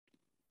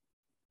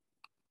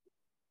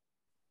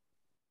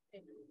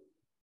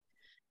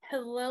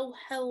Hello,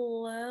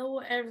 hello,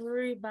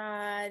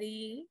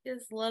 everybody.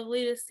 It's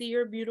lovely to see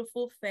your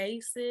beautiful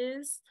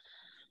faces.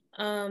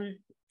 Um,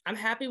 I'm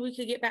happy we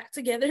could get back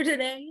together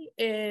today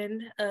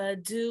and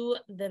do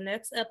the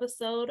next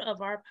episode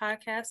of our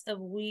podcast of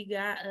We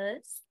Got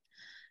Us.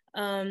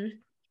 Um,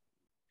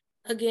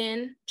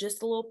 Again,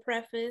 just a little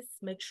preface.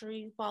 Make sure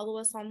you follow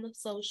us on the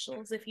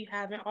socials if you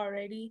haven't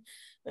already,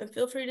 and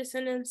feel free to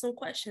send in some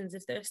questions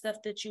if there's stuff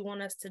that you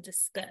want us to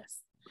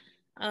discuss.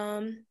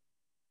 Um,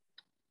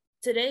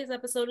 Today's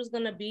episode is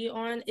going to be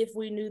on if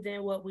we knew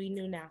then what we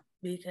knew now,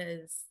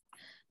 because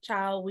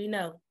child, we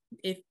know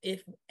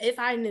if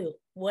I knew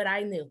what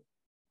I knew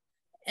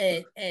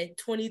at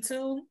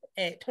 22,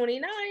 at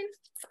 29,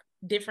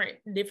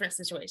 different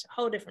situation,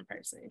 whole different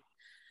person.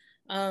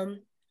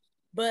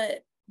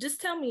 But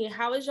just tell me,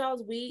 how is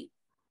y'all's week?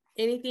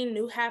 Anything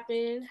new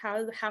happened?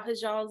 How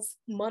has y'all's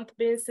month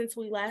been since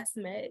we last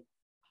met?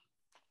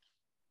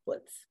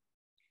 What's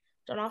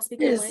Don't all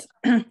speak at once?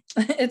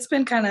 It's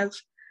been kind of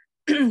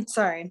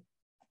sorry.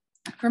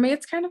 For me,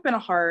 it's kind of been a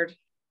hard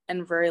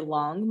and very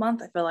long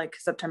month. I feel like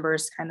September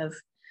has kind of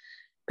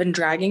been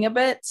dragging a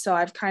bit. So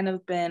I've kind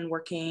of been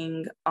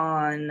working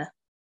on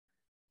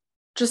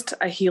just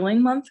a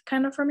healing month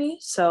kind of for me.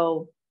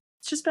 So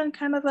it's just been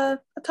kind of a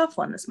tough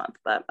one this month.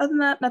 But other than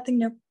that, nothing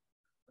new.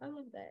 I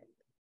love that.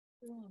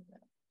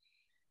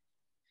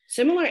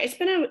 Similar. It's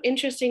been an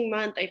interesting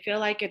month. I feel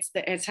like it's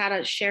had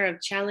a share of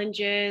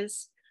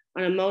challenges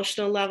on an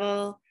emotional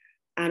level,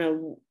 on a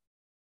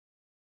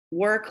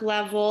work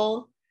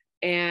level,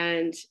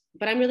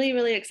 but I'm really,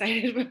 really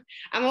excited.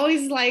 I'm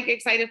always like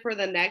excited for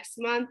the next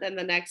month and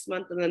the next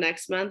month and the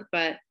next month,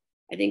 but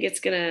I think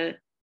it's gonna,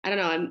 I don't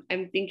know,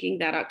 I'm thinking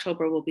that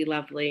October will be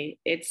lovely.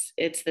 It's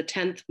the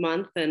 10th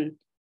month and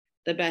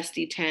the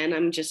bestie 10.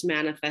 I'm just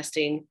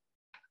manifesting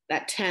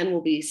that 10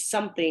 will be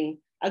something,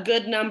 a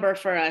good number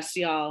for us,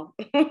 y'all.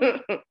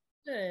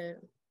 Good.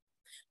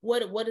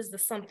 What is the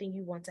something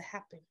you want to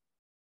happen?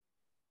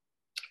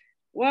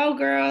 Well,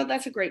 girl,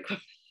 that's a great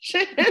question.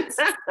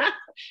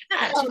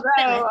 I don't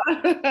know.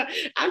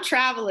 I'm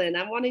traveling.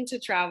 I'm wanting to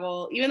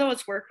travel, even though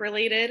it's work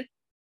related.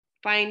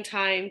 Find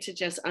time to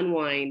just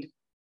unwind.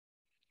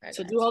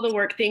 So do all the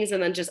work things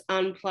and then just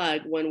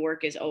unplug when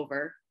work is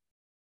over.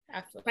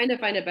 Trying to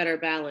find a better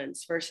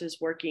balance versus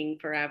working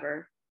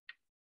forever.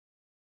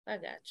 I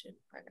got you.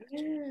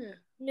 Yeah.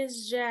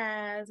 Miss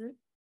Jasmine.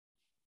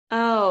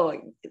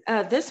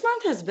 This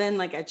month has been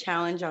like a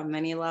challenge on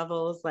many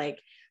levels,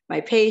 like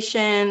my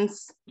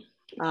patience,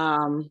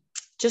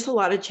 just a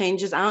lot of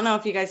changes. I don't know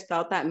if you guys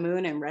felt that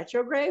moon in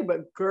retrograde,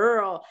 but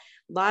girl,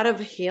 a lot of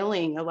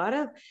healing,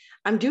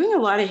 I'm doing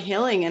a lot of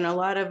healing and a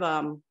lot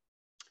of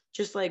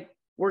just like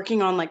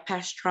working on like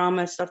past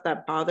trauma, stuff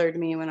that bothered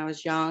me when I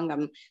was young.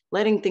 I'm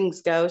letting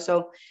things go.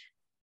 So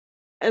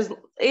as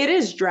it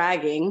is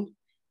dragging,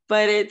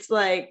 but it's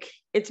like,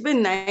 it's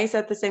been nice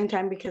at the same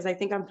time because I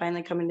think I'm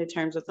finally coming to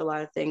terms with a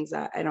lot of things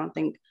that I don't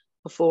think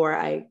before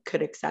I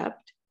could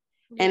accept.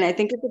 Yeah. And I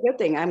think it's a good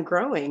thing. I'm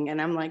growing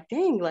and I'm like,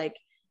 dang, like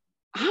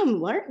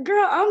I'm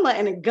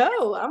letting it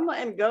go. I'm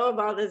letting go of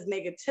all this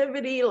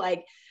negativity.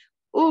 Like,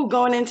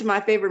 going into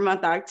my favorite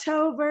month,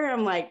 October.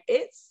 I'm like,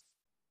 it's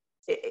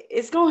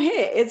gonna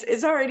hit.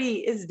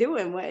 It's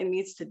doing what it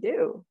needs to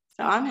do.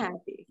 So I'm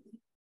happy.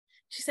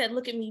 She said,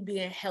 look at me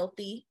being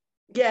healthy.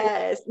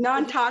 Yes,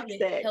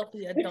 non-toxic.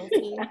 Healthy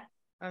adulting.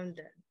 I'm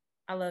done.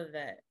 I love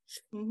that.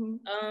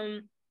 Mm-hmm.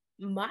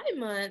 My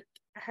month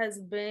has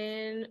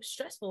been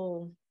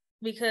stressful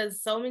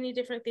because so many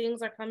different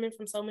things are coming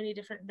from so many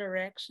different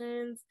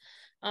directions.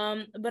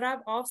 But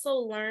I've also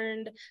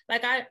learned,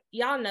 like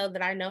y'all know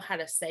that I know how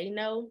to say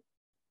no.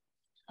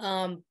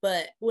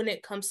 But when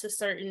it comes to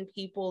certain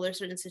people or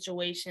certain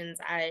situations,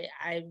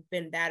 I've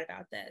been bad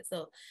about that.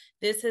 So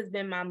this has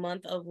been my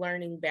month of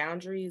learning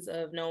boundaries,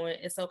 of knowing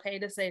it's okay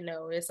to say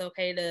no. It's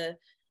okay to,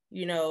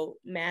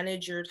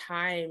 manage your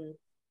time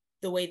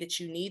the way that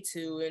you need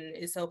to. And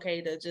it's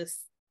okay to just,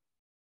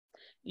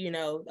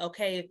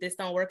 okay, if this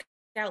don't work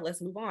out,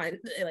 let's move on.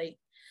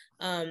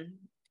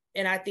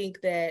 And I think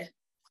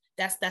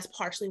that's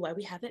partially why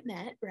we haven't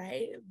met,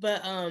 right?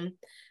 But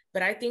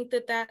I think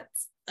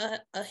that's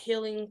a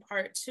healing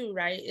part too,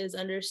 right? Is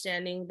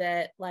understanding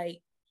that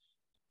like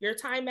your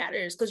time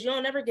matters because you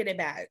don't ever get it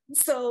back.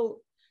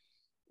 So,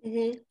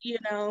 I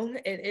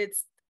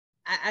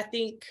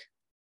think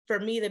for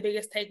me, the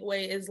biggest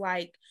takeaway is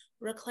like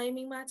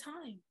reclaiming my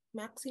time,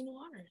 Maxine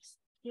Waters,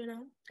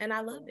 and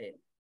I love it.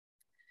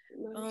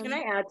 Can I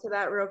add to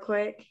that real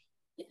quick?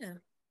 Yeah.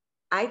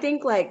 I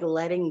think like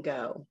letting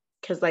go,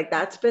 because like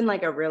that's been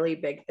like a really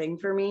big thing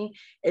for me,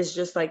 is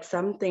just like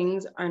some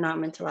things are not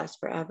meant to last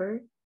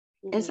forever.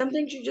 And some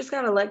things you just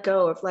got to let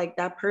go. If like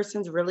that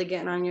person's really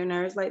getting on your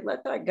nerves, like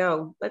let that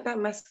go, let that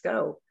mess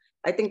go.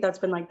 I think that's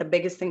been like the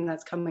biggest thing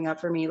that's coming up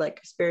for me, like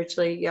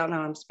spiritually. Y'all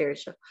know I'm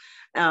spiritual,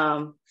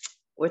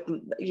 with,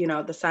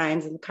 the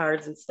signs and the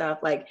cards and stuff.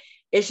 Like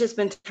it's just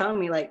been telling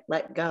me like,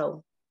 let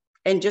go.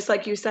 And just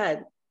like you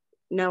said,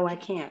 no, I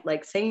can't,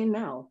 like saying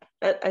no.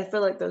 I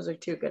feel like those are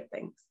two good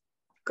things.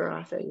 Girl,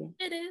 I feel you.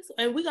 It is,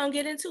 and we're gonna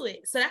get into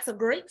it. So that's a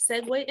great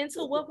segue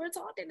into what we're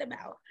talking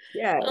about.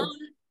 Yes.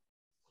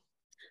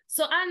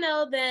 So I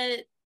know that,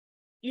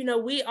 you know,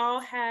 we all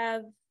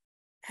have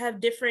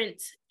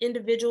different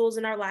individuals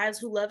in our lives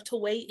who love to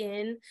weigh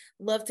in,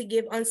 love to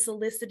give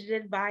unsolicited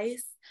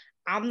advice.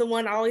 I'm the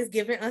one always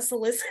giving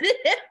unsolicited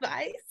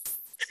advice.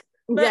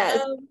 But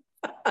Yes.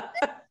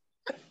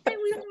 hey,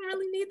 we don't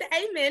really need the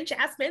amen,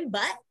 Jasmine,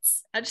 but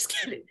I'm just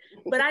kidding.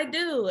 But I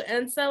do.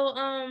 And so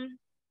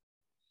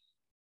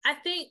I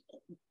think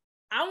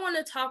I want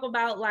to talk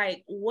about,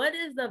 like, what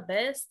is the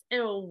best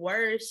and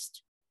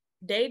worst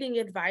dating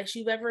advice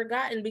you've ever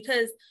gotten?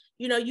 Because,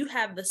 you know, you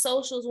have the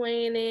socials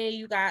weighing in,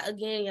 you got,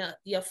 again,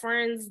 your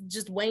friends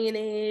just weighing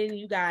in,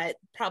 you got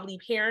probably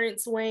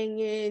parents weighing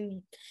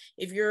in.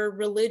 If you're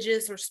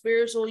religious or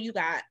spiritual, you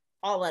got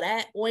all of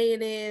that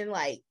weighing in,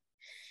 like,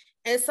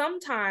 and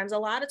sometimes, a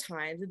lot of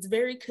times, it's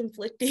very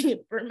conflicting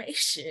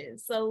information.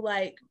 So,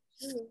 like,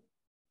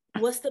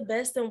 what's the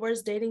best and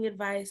worst dating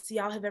advice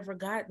y'all have ever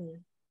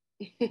gotten?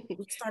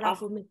 We start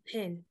off with Miss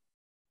Penn.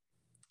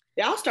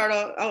 Yeah, I'll start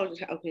off. Oh,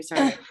 okay,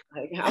 sorry.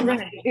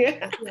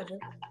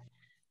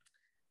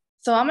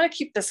 So I'm gonna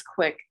keep this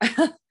quick.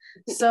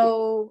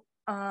 So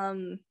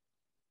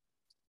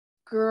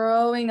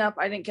growing up,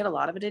 I didn't get a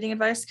lot of dating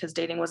advice because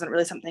dating wasn't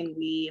really something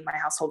we in my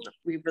household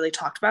we really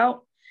talked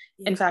about.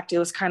 Yeah. In fact, it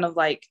was kind of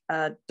like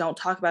don't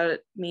talk about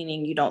it,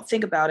 meaning you don't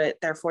think about it,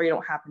 therefore you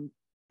don't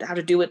have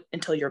to do it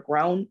until you're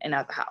grown and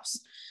at the house.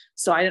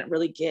 So I didn't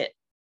really get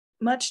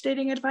much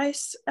dating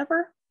advice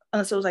ever,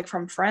 unless it was like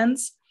from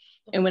friends.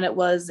 And when it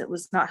was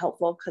not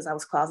helpful because I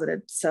was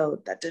closeted.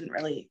 So that didn't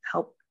really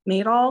help me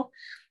at all.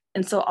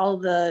 And so all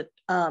the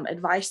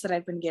advice that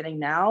I've been getting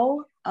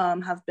now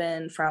have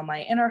been from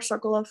my inner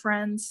circle of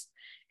friends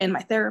and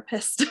my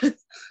therapist.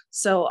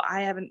 So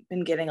I haven't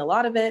been getting a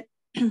lot of it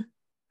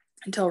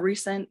until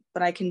recent,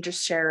 but I can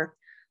just share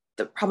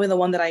probably the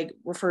one that I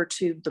refer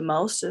to the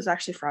most is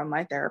actually from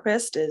my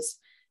therapist, is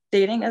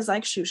dating is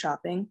like shoe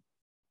shopping.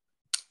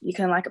 You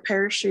can like a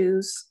pair of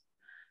shoes,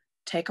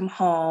 take them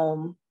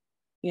home,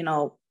 you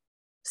know,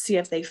 see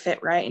if they fit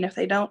right. And if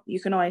they don't,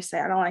 you can always say,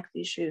 I don't like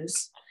these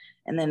shoes,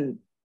 and then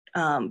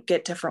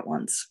get different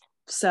ones.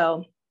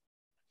 So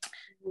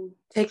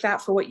take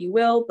that for what you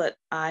will, but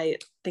I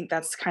think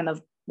that's kind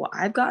of what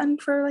I've gotten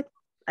for, like,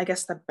 I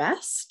guess the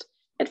best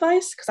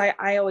advice, because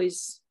I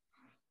always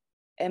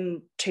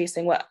am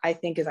chasing what I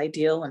think is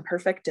ideal and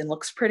perfect and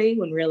looks pretty,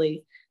 when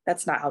really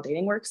that's not how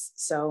dating works.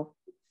 So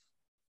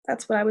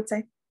that's what I would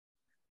say.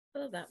 I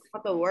love that.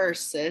 Not the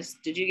worst, sis.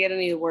 Did you get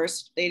any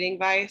worst dating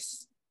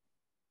advice?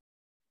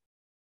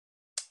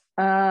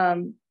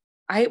 I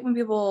hate when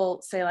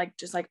people say, like,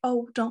 just like,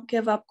 oh, don't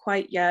give up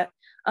quite yet.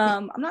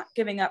 I'm not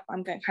giving up.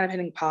 I'm kind of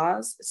hitting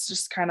pause. It's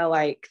just kind of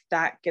like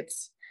that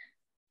gets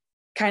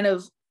kind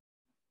of,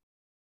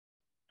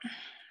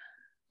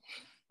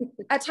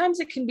 at times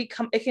it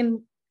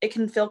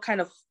can feel kind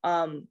of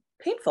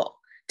painful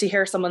to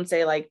hear someone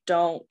say, like,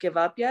 don't give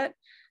up yet.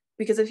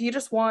 Because if you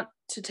just want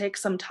to take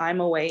some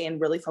time away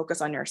and really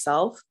focus on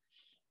yourself,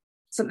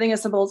 something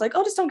as simple as like,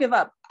 oh, just don't give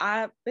up.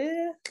 I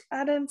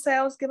didn't say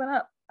I was giving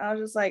up. I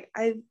was just like,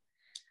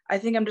 I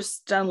think I'm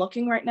just done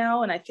looking right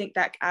now. And I think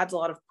that adds a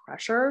lot of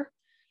pressure.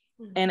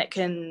 And it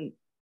can,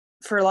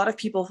 for a lot of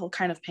people, feel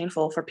kind of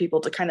painful for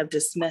people to kind of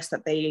dismiss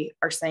that they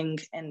are saying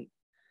and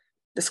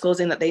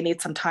disclosing that they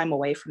need some time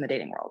away from the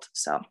dating world.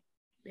 So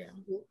yeah,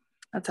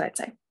 that's what I'd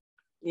say.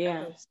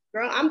 Yeah.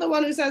 Girl, I'm the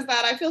one who says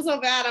that. I feel so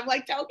bad. I'm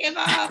like, don't give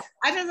up.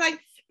 I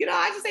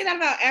just say that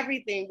about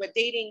everything, but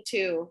dating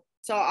too.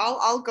 So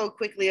I'll go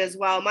quickly as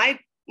well.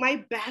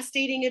 My best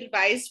dating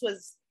advice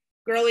was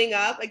growing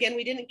up. Again,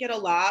 we didn't get a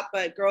lot,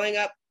 but growing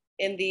up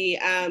in the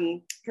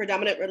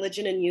predominant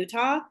religion in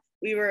Utah,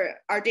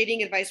 our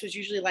dating advice was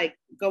usually like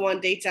go on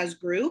dates as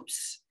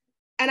groups.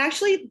 And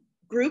actually,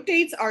 group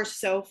dates are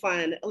so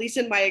fun, at least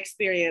in my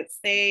experience.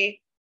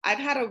 I've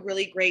had a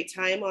really great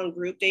time on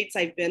group dates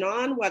I've been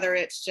on, whether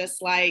it's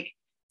just like,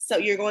 so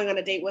you're going on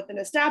a date with an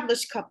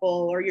established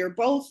couple, or you're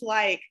both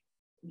like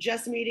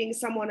just meeting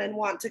someone and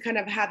want to kind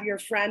of have your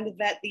friend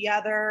vet the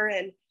other.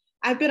 And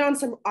I've been on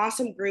some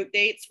awesome group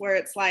dates where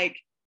it's like,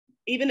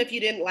 even if you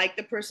didn't like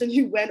the person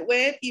you went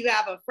with, you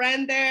have a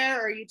friend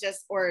there,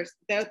 or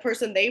the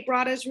person they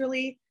brought is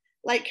really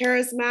like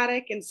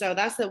charismatic. And so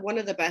that's one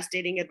of the best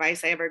dating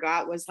advice I ever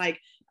got, was like,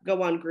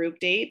 go on group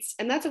dates.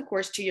 And that's of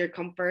course to your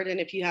comfort. And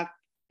if you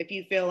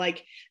feel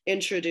like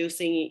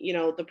introducing, you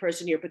know, the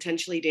person you're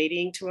potentially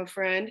dating to a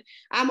friend,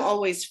 I'm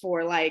always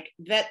for like,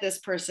 vet this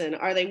person.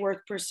 Are they worth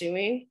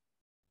pursuing?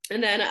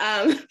 And then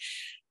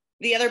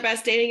the other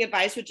best dating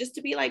advice would just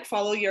to be like,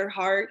 follow your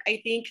heart.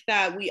 I think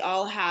that we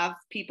all have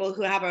people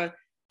who have a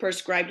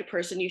prescribed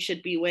person you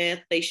should be with.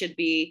 They should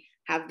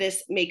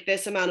make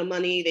this amount of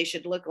money. They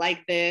should look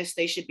like this.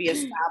 They should be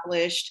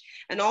established.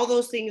 And all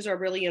those things are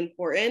really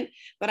important.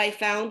 But I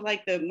found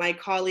like my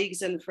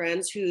colleagues and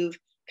friends who've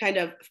kind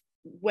of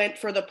went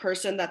for the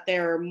person that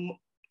their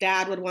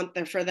dad would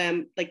want for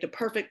them, like the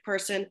perfect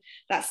person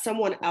that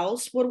someone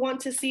else would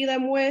want to see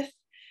them with.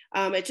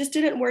 it just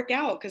didn't work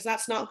out because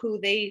that's not who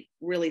they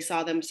really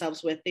saw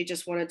themselves with. They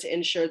just wanted to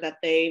ensure that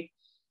they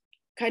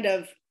kind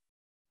of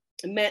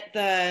met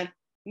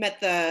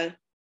the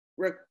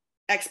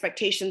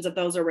expectations of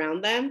those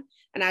around them.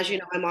 And as you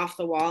know, I'm off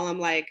the wall. I'm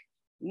like,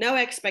 no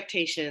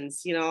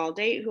expectations, you know, I'll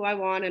date who I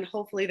want and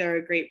hopefully they're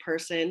a great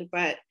person.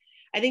 But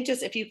I think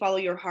just if you follow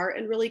your heart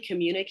and really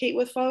communicate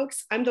with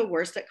folks, I'm the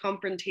worst at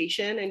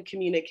confrontation and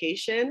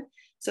communication.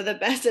 So the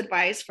best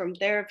advice from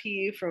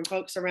therapy, from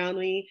folks around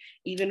me,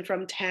 even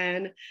from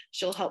 10,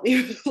 she'll help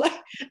me with like,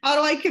 how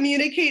do I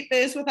communicate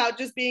this without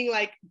just being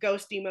like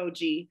ghost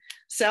emoji?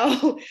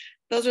 So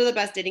those are the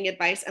best dating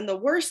advice. And the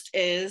worst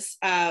is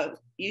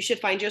you should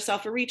find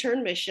yourself a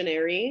return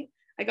missionary.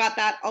 I got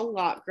that a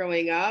lot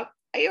growing up.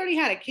 I already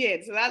had a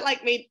kid, so that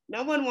like made,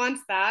 no one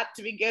wants that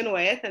to begin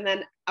with. And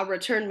then a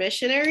return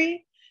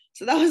missionary.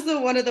 So that was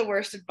one of the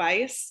worst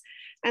advice.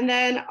 And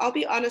then I'll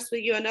be honest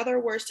with you, another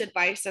worst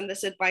advice, and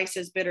this advice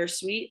is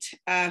bittersweet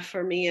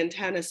for me and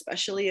 10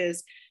 especially,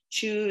 is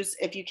choose,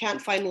 if you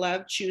can't find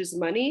love, choose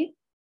money.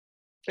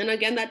 And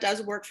again, that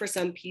does work for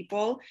some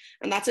people.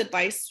 And that's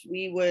advice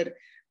we would,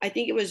 I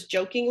think it was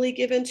jokingly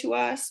given to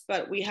us,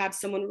 but we had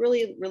someone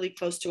really, really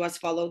close to us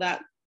follow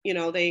that. You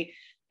know, they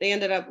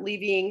ended up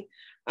leaving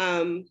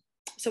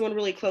someone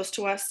really close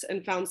to us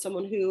and found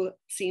someone who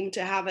seemed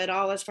to have it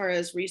all as far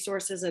as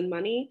resources and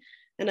money.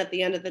 And at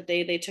the end of the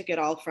day, they took it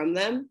all from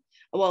them.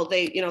 Well,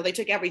 they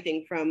took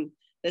everything from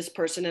this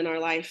person in our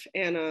life.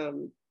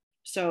 And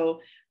so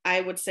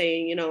I would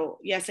say, you know,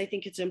 yes, I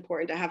think it's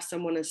important to have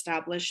someone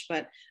established,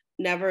 but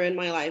never in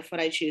my life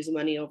would I choose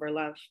money over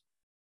love.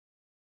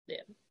 Yeah.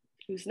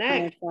 Who's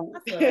next?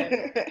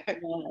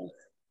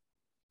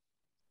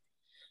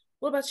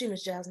 What about you,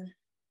 Miss Jasmine?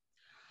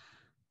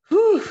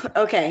 Whew.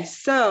 Okay,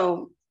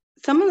 so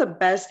some of the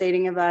best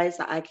dating advice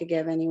that I could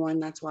give anyone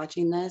that's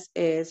watching this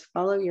is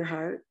follow your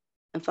heart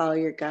and follow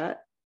your gut,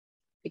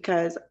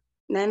 because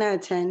 9 out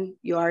of 10,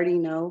 you already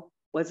know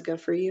what's good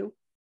for you.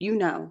 You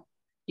know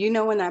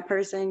when that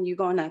person, you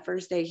go on that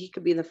first date, he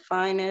could be the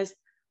finest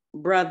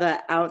brother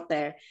out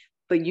there,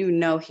 but you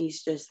know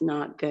he's just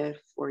not good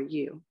for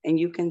you. And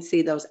you can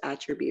see those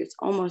attributes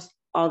almost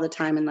all the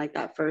time in like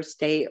that first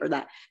date or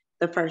that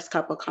the first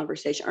couple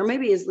conversation, or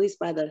maybe at least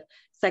by the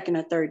second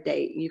or third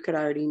date, you could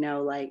already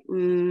know like,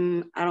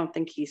 I don't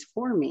think he's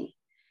for me.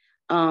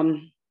 Right.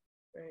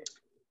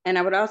 And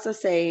I would also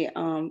say,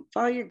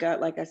 follow your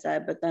gut, like I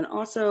said, but then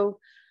also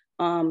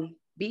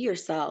be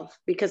yourself,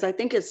 because I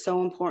think it's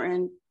so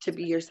important to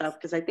be yourself,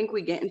 because I think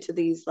we get into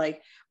these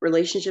like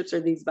relationships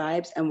or these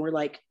vibes and we're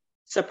like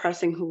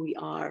suppressing who we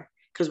are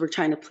because we're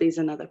trying to please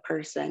another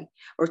person,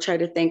 or try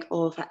to think,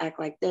 oh, if I act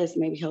like this,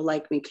 maybe he'll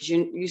like me, because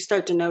you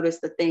start to notice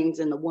the things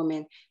in the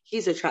woman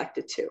he's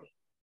attracted to.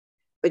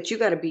 But you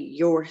got to be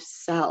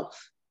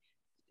yourself,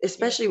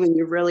 especially when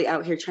you're really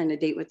out here trying to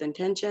date with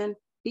intention.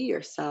 Be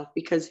yourself,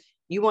 because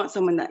you want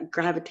someone that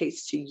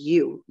gravitates to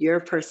you, your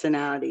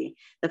personality,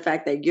 the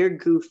fact that you're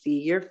goofy,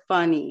 you're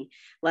funny,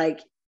 like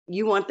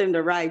you want them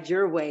to ride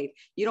your wave.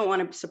 You don't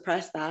want to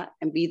suppress that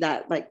and be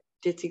that like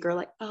ditzy girl,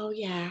 like, oh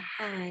yeah,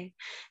 hi.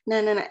 No.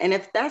 And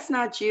if that's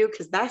not you,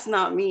 because that's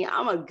not me,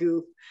 I'm a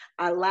goof.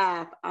 I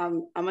laugh.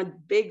 I'm a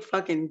big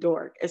fucking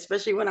dork,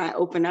 especially when I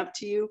open up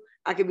to you.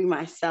 I could be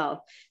myself.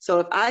 So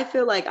if I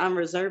feel like I'm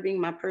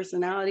reserving my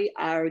personality,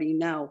 I already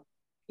know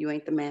you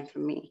ain't the man for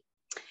me.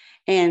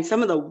 And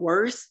some of the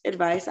worst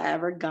advice I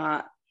ever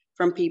got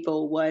from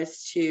people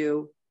was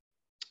to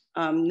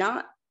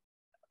not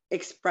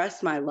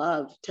express my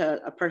love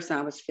to a person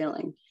I was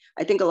feeling.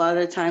 I think a lot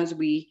of the times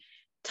we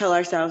tell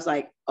ourselves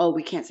like, oh,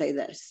 we can't say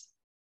this,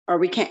 or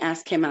we can't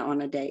ask him out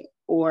on a date,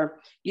 or,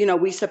 you know,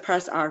 we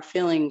suppress our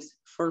feelings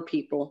for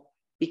people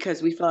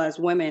because we feel as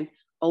women,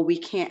 oh, we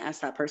can't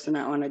ask that person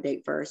out on a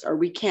date first, or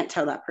we can't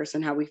tell that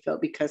person how we feel,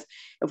 because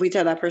if we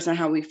tell that person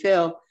how we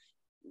feel,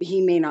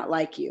 he may not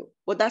like you.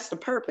 Well, that's the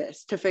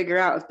purpose, to figure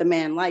out if the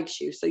man likes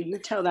you. So you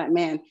tell that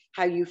man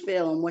how you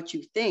feel and what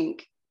you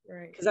think,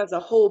 right? Because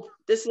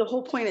this is the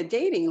whole point of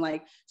dating.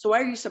 Like, so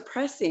why are you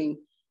suppressing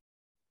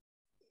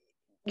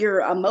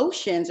your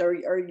emotions or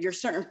your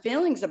certain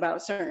feelings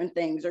about certain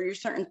things, or your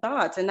certain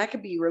thoughts? And that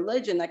could be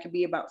religion, that could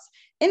be about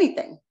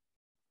anything.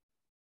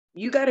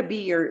 You got to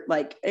be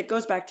it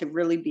goes back to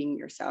really being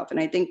yourself. And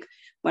I think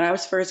when I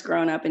was first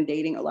growing up and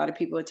dating, a lot of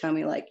people would tell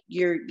me like,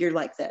 you're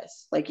like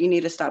this, like you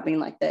need to stop being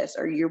like this,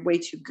 or you're way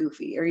too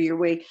goofy, or you're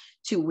way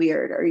too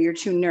weird, or you're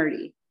too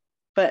nerdy.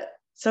 But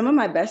some of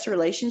my best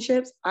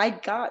relationships, I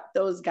got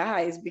those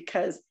guys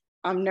because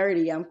I'm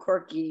nerdy, I'm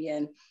quirky,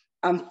 and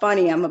I'm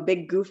funny, I'm a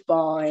big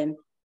goofball, and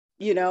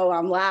you know,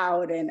 I'm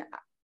loud. And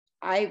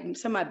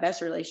some of my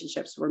best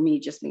relationships were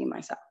just me and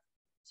myself.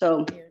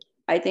 So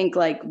I think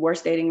like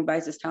worst dating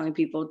advice is telling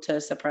people to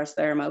suppress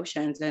their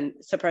emotions and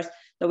suppress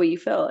the way you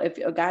feel. If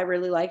a guy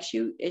really likes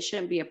you, it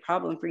shouldn't be a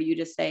problem for you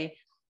to say,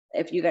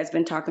 if you guys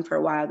been talking for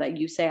a while, that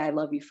you say, I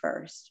love you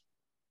first.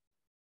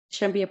 It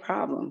shouldn't be a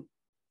problem.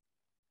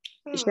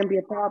 It shouldn't be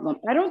a problem.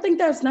 I don't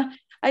think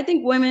I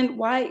think women,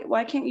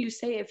 why can't you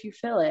say it if you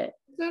feel it?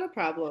 It's not a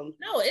problem.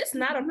 No, it's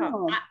not a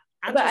problem.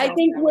 But I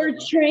think we're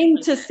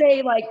trained to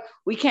say, like,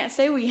 we can't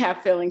say we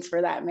have feelings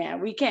for that man.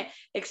 We can't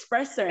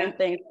express certain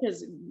things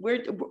because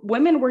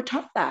women were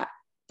taught that.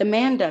 The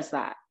man does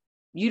that.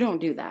 You don't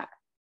do that.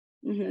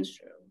 Mm-hmm. That's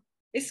true.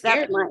 It's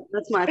scary.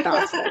 That's my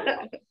thoughts.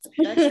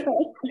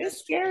 It's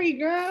scary,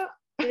 girl.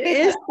 It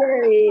is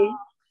scary.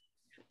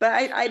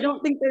 But I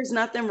don't think there's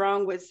nothing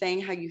wrong with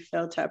saying how you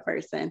feel to a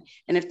person.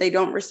 And if they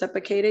don't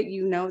reciprocate it,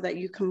 you know that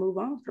you can move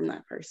on from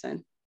that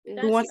person.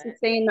 Who wants to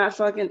stay in that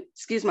fucking,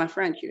 excuse my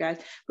French, you guys,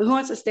 but who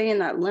wants to stay in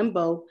that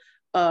limbo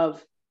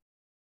of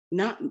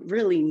not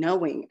really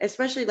knowing?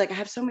 Especially, like, I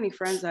have so many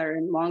friends that are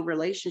in long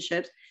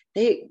relationships.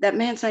 That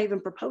man's not even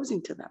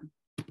proposing to them.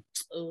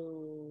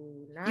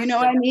 Oh, you know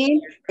what I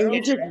mean? And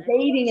you're just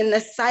dating in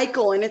this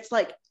cycle, and it's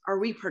like, are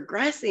we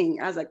progressing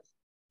as a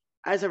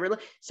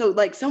so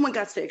like someone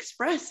got to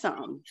express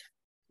something.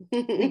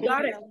 We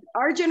got it.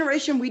 Our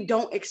generation, we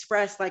don't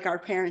express like our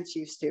parents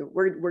used to.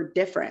 We're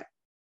different.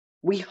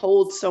 We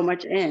hold so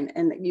much in,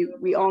 and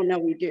we all know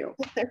we do.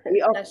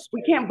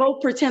 We can't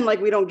both pretend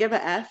like we don't give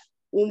a F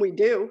when we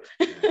do.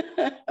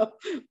 And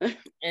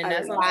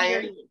that's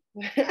why.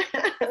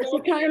 So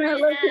kind of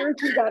let's hear what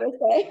you gotta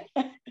say.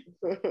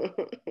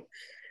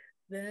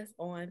 That's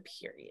on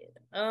period.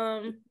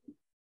 I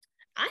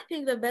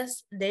think the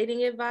best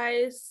dating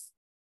advice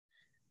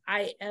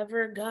I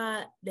ever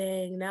got,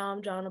 dang, now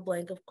I'm drawing a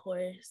blank, of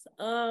course.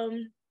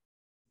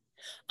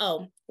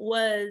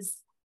 Was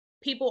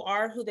people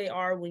are who they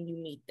are when you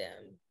meet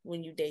them,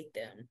 when you date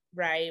them,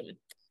 right?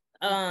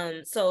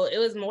 So it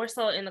was more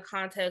so in the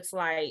context,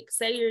 like,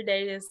 say you're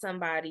dating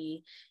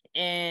somebody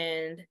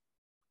and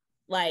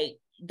like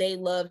they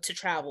love to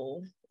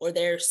travel, or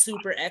they're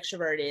super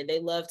extroverted, they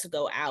love to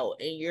go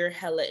out, and you're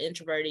hella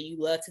introverted, you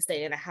love to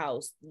stay in a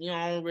house,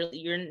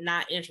 you're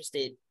not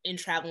interested in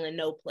traveling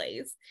no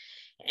place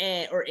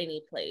or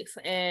any place.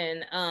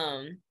 And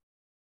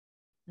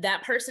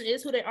that person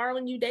is who they are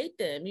when you date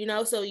them,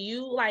 so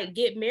you like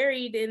get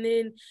married and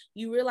then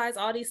you realize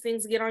all these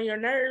things get on your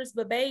nerves,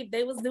 but babe,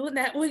 they was doing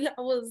that when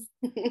y'all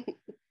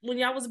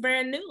was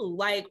brand new,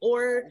 like,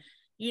 or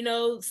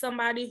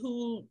somebody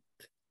who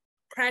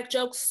crack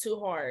jokes too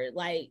hard,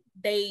 like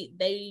they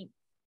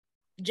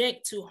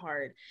jank too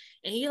hard,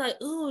 and you're like,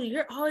 ooh,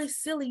 you're always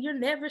silly, you're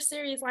never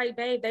serious. Like,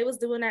 babe, they was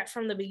doing that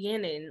from the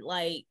beginning.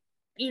 Like,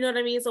 you know what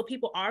I mean? So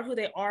people are who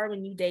they are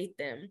when you date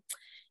them.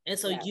 And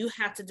so you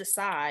have to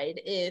decide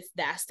if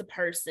that's the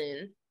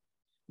person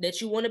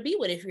that you want to be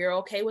with, if you're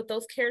okay with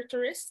those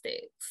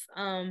characteristics.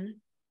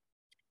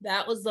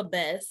 That was the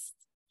best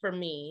for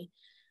me.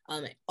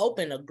 It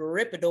opened a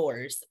grip of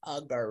doors,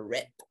 but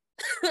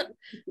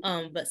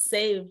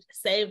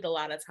saved a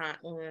lot of time,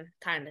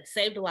 kind of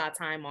saved a lot of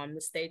time on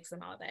mistakes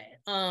and all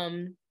that.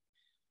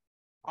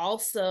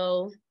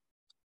 Also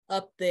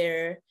up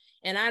there,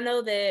 and I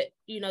know that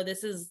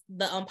this is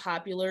the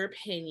unpopular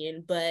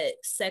opinion, but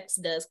sex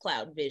does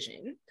cloud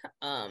vision.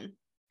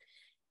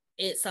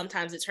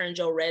 Sometimes it turns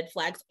your red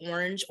flags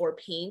orange or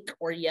pink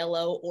or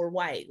yellow or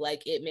white.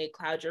 Like, it may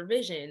cloud your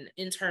vision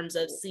in terms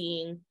of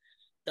seeing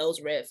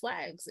those red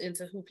flags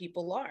into who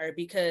people are,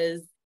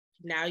 because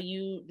now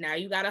you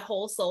got a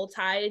whole soul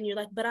tie and you're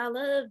like, but I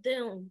love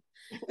them.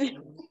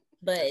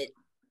 but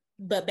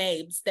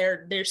babes,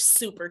 they're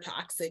super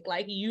toxic.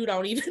 Like, you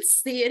don't even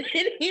see it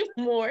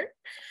anymore.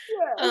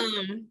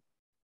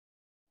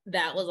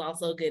 That was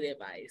also good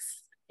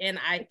advice. And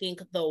I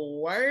think the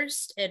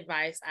worst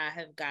advice I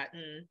have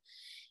gotten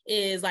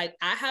is, like,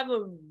 I have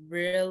a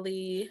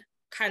really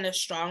kind of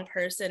strong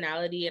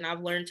personality, and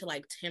I've learned to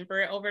like temper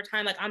it over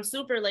time. Like, I'm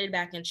super laid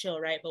back and chill,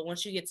 right? But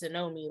once you get to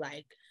know me,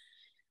 like,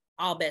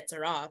 all bets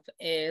are off.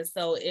 And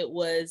so it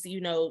was,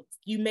 you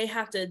may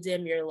have to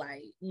dim your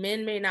light.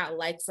 Men may not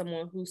like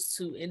someone who's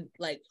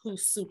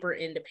super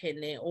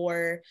independent,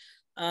 or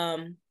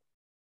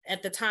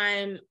at the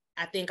time,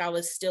 I think I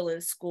was still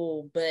in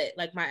school, but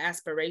like my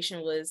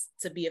aspiration was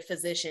to be a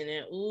physician.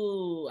 And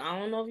I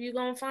don't know if you're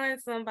gonna find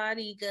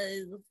somebody,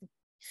 because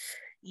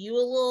you a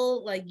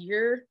little, like,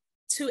 you're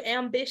too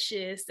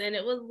ambitious. And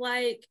it was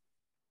like,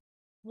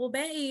 well,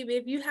 babe,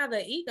 if you have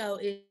an ego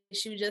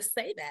issue, just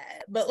say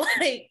that. But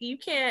like, you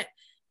can't,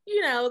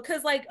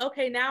 because like,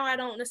 okay, now I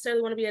don't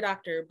necessarily want to be a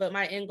doctor, but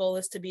my end goal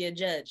is to be a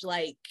judge.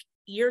 Like,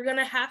 you're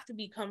gonna have to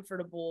be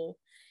comfortable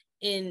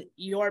in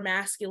your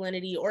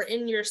masculinity, or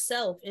in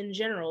yourself in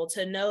general,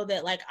 to know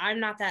that, like, I'm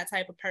not that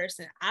type of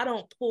person. I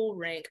don't pull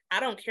rank. I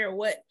don't care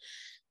what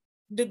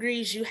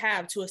degrees you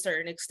have, to a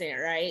certain extent,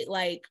 right?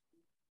 Like,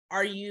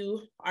 are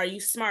you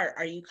smart?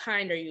 Are you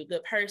kind? Are you a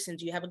good person?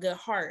 Do you have a good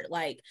heart?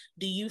 Like,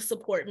 do you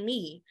support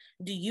me?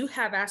 Do you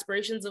have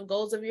aspirations of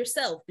goals of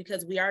yourself?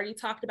 Because we already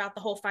talked about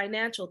the whole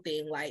financial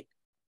thing. Like,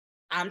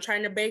 I'm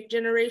trying to break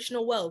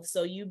generational wealth.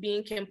 So you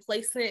being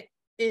complacent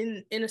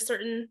to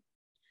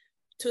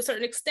a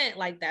certain extent,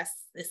 like,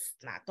 it's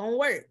not gonna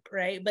work,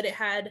 right? But it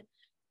had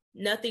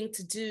nothing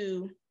to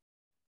do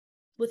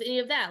with any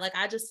of that. Like,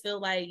 I just feel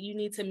like you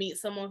need to meet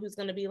someone who's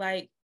gonna be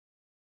like,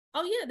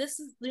 oh yeah, this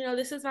is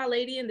my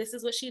lady, and this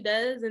is what she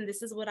does, and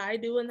this is what I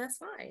do, and that's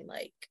fine.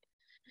 Like,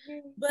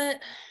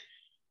 but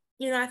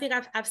I think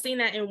I've seen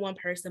that in one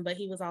person, but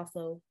he was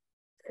also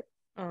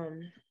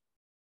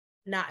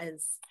not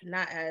as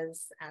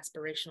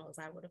aspirational as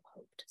I would have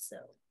hoped. So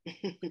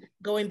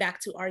going back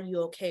to, are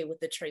you okay with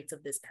the traits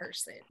of this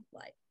person?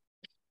 Like,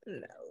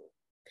 no.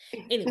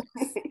 Anyways.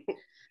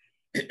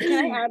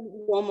 Can I add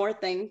one more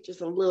thing?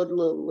 Just a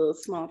little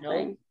small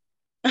thing.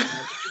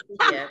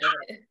 Yeah, go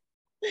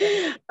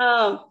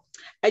ahead.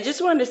 I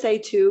just wanted to say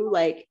too,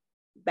 like,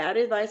 bad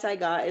advice I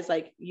got is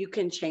like, you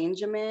can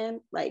change a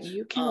man. Like,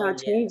 you cannot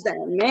change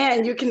that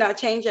man. You cannot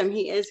change him.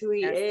 He is who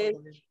he is.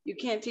 You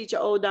can't teach an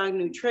old dog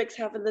new tricks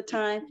half of the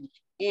time.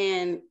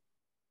 And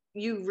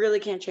you really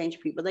can't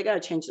change people. They got to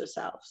change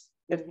themselves.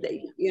 If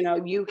they, you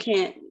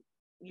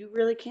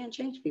really can't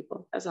change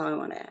people. That's all I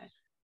want to add.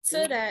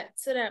 To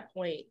that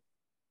point,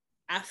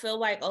 I feel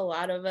like a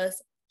lot of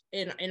us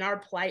in our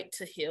plight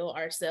to heal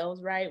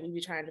ourselves, right? We be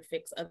trying to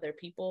fix other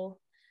people.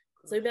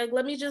 So you'd be like,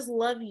 let me just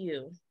love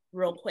you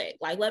real quick.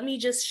 Like, let me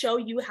just show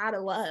you how to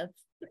love.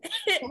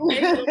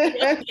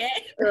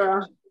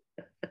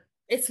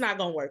 It's not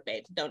gonna work,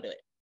 babe. Don't do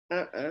it.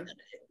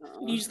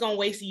 You're just gonna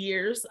waste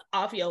years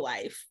off your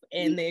life,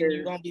 and then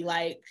you're gonna be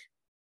like,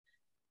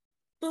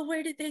 but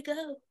where did they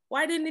go?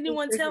 Why didn't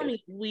anyone tell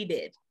me? We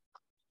did.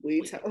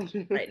 We told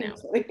you right now.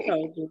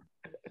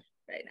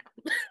 Right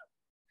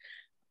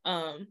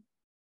now.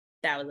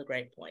 That was a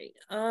great point.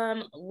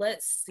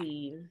 Let's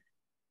see.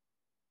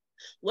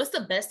 What's the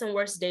best and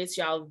worst dates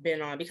y'all have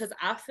been on? Because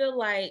I feel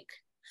like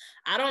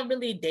I don't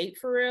really date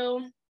for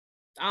real.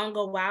 I don't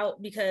go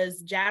out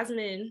because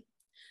Jasmine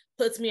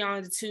puts me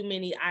on too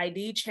many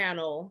ID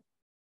channel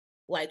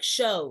like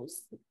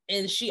shows,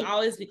 and she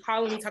always be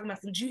calling me talking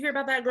about, did you hear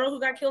about that girl who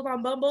got killed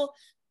on Bumble?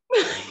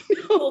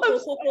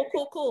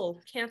 Cool.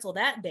 Cancel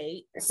that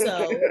date.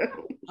 So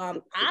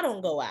I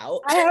don't go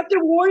out. I have to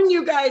warn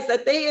you guys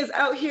that they is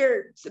out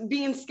here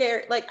being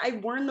scared. Like, I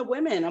warn the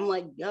women. I'm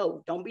like,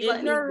 yo, don't be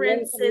letting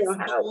ignorance is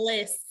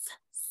bliss,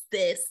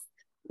 sis.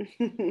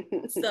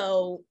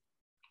 So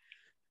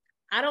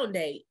I don't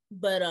date,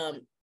 but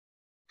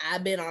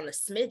I've been on a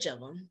smidge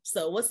of them.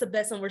 So what's the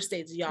best and worst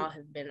dates y'all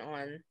have been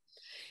on?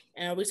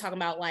 And are we talking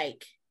about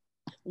like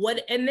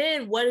what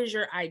is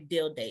your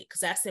ideal date? Because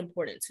that's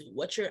important too.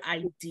 What's your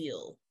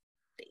ideal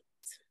date?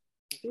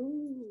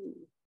 Ooh.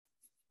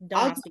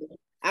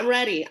 I'm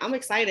ready. I'm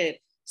excited.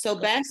 So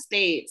best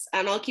dates,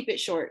 and I'll keep it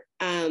short.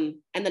 And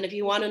then if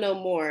you want to know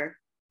more,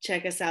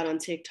 check us out on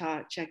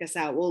TikTok. Check us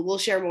out. We'll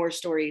share more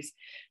stories.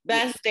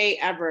 Best date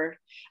ever.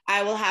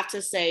 I will have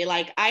to say,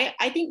 like,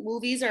 I think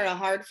movies are a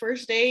hard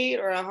first date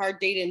or a hard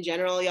date in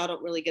general. Y'all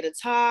don't really get to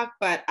talk,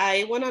 but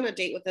I went on a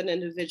date with an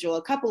individual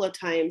a couple of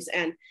times,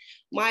 and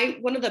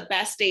one of the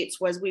best dates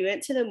was we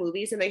went to the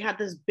movies and they had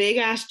this big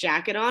ass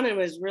jacket on. And it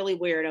was really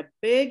weird. A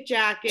big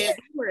jacket.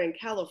 We were in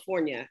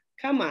California.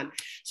 Come on.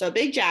 So a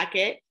big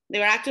jacket. They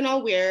were acting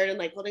all weird and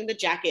like holding the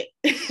jacket.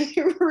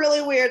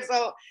 Really weird.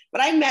 So,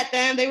 but I met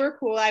them. They were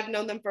cool. I've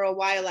known them for a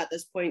while at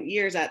this point,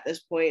 years at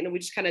this point, and we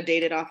just kind of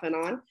dated off and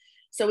on.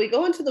 So we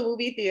go into the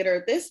movie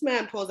theater. This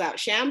man pulls out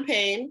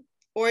champagne,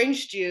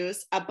 orange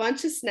juice, a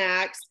bunch of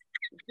snacks,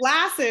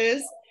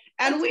 glasses,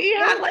 and we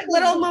had like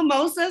little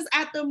mimosas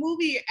at the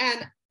movie.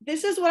 And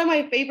this is one of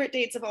my favorite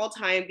dates of all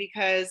time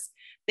because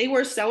they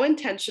were so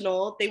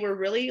intentional. They were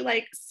really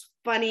like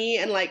funny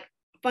and like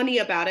funny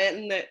about it.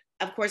 And that,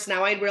 of course,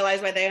 now I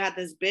realize why they had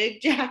this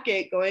big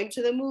jacket going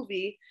to the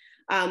movie.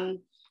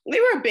 They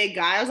were a big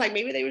guy. I was like,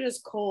 maybe they were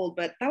just cold,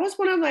 but that was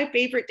one of my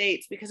favorite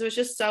dates because it was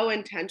just so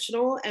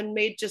intentional and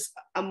made just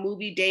a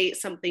movie date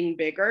something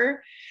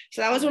bigger.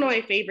 So that was one of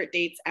my favorite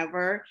dates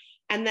ever.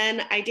 And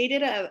then I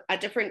dated a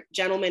different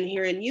gentleman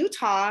here in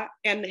Utah,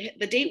 and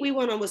the date we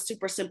went on was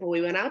super simple.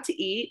 We went out to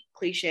eat,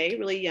 cliche,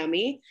 really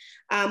yummy.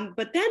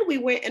 But then we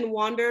went and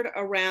wandered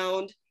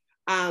around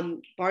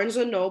Barnes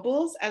and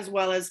Nobles as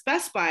well as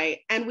Best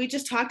Buy, and we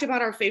just talked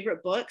about our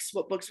favorite books,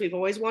 what books we've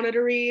always wanted to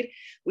read.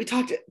 We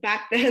talked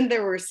back then,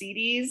 there were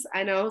CDs.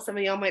 I know some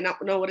of y'all might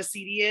not know what a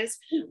CD is,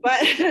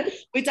 but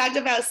we talked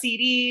about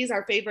CDs,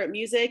 our favorite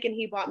music, and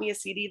he bought me a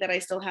CD that I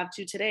still have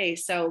to today.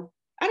 So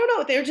I don't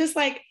know, they're just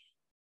like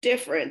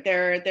different.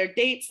 They're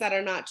dates that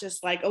are not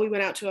just like, oh, we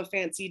went out to a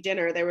fancy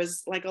dinner. There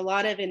was like a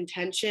lot of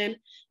intention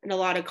and a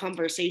lot of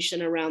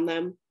conversation around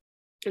them.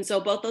 And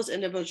so both those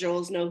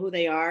individuals know who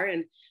they are,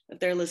 and if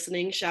they're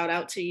listening, shout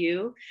out to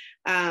you.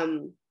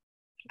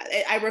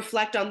 I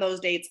reflect on those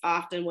dates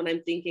often when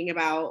I'm thinking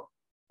about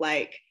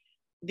like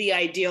the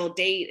ideal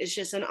date. It's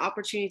just an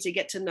opportunity to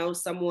get to know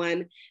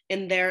someone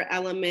in their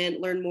element,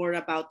 learn more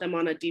about them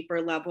on a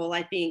deeper level.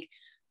 I think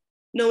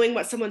knowing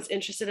what someone's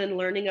interested in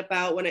learning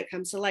about when it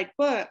comes to like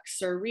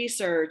books or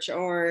research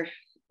or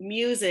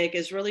music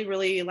is really,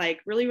 really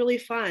really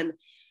fun.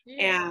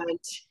 Yeah.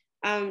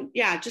 And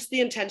just the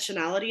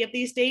intentionality of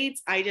these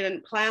dates. I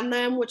didn't plan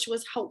them, which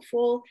was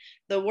helpful.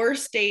 The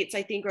worst dates,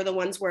 I think, are the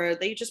ones where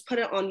they just put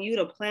it on you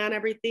to plan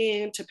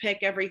everything, to pick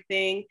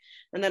everything.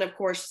 And then, of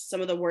course, some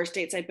of the worst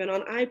dates I've been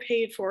on, I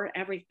paid for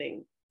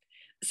everything.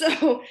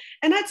 So,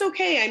 and that's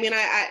okay. I mean,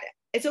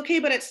 it's okay,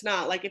 but it's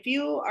not. Like if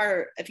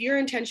your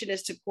intention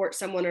is to court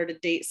someone or to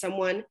date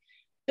someone,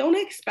 don't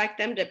expect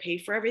them to pay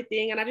for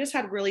everything. And I just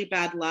had really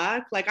bad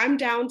luck. Like, I'm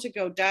down to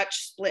go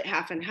Dutch, split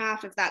half and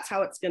half if that's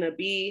how it's going to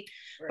be.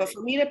 Right. But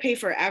for me to pay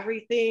for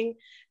everything,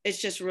 it's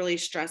just really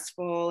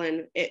stressful.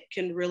 And it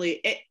can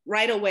really,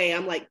 right away,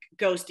 I'm like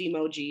ghost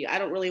emoji. I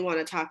don't really want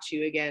to talk to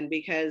you again,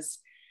 because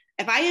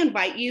if I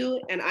invite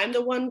you and I'm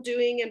the one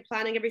doing and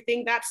planning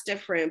everything, that's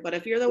different. But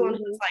if you're the one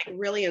who's like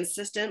really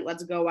insistent,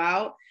 let's go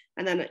out,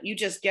 and then you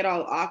just get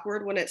all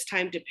awkward when it's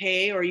time to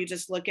pay, or you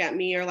just look at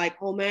me or like,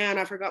 oh man,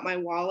 I forgot my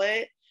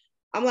wallet.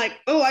 I'm like,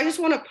 oh, I just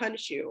want to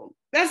punch you.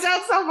 That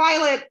sounds so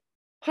violent.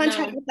 Punch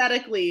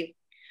hypothetically.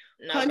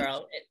 No, punch.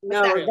 Girl.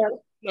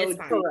 It's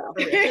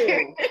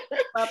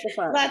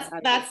fine.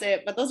 That's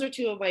it. But those are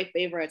two of my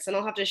favorites, and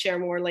I'll have to share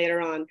more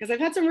later on, because I've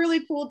had some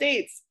really cool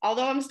dates,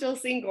 although I'm still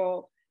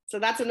single. So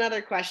that's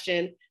another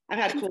question. I've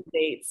had cool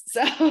dates.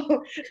 So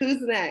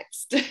who's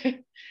next?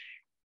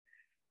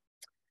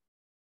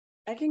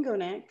 I can go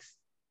next.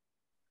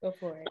 Go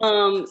for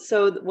it.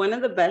 So one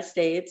of the best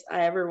dates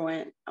I ever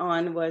went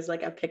on was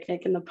like a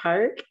picnic in the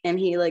park, and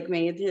he like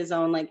made his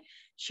own like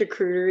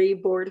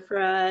charcuterie board for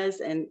us,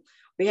 and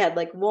we had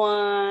like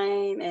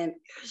wine, and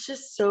it was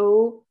just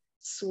so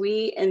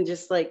sweet and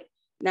just like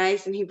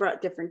nice. And he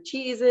brought different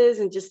cheeses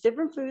and just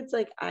different foods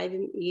like I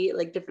didn't eat,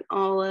 like different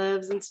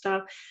olives and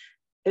stuff.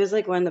 It was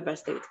like one of the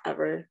best dates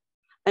ever.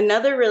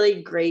 Another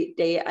really great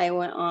date I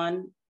went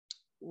on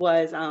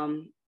was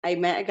I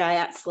met a guy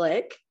at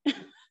Slick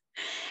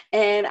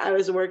and I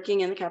was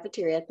working in the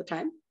cafeteria at the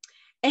time,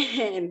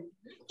 and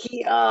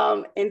he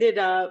ended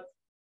up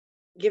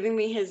giving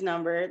me his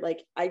number.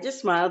 Like, I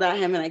just smiled at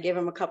him and I gave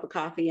him a cup of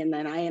coffee, and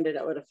then I ended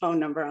up with a phone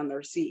number on the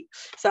receipt.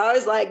 So I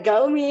was like,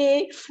 go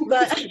me.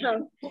 But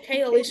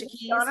okay, Alicia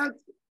Keys.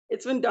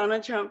 It's when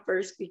Donald Trump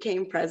first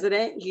became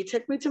president. He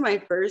took me to my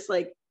first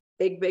like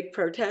big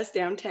protest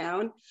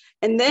downtown.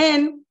 And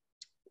then,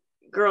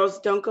 girls,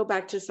 don't go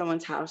back to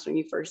someone's house when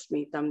you first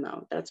meet them,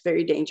 though. That's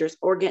very dangerous.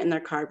 Or get in their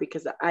car,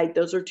 because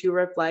those are two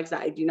red flags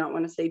that I do not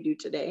want to say do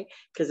today,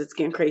 because it's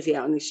getting crazy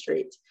out in these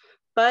streets.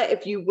 But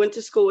if you went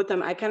to school with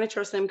them, I kind of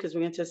trust them because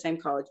we went to the same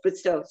college, but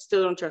still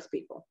don't trust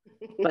people.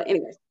 But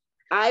anyways,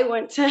 I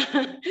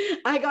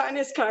got in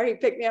his car. He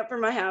picked me up from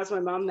my house. My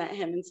mom met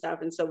him and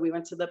stuff. And so we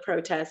went to the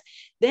protest.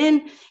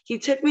 Then he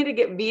took me to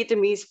get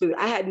Vietnamese food.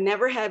 I had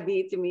never had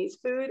Vietnamese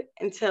food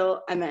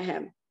until I met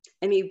him.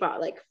 And he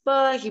bought like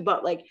pho. He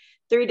bought like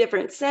 3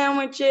 different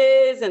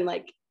sandwiches and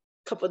like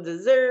a couple of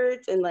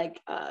desserts and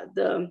like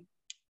the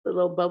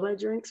little boba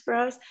drinks for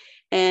us.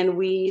 And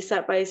we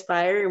sat by his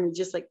fire and we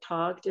just like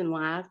talked and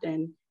laughed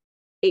and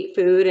ate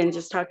food and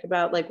just talked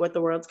about like what the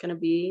world's going to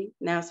be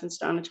now since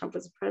Donald Trump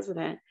was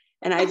president.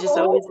 And I just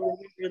always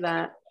remember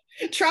that.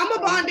 Trauma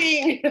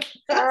bonding.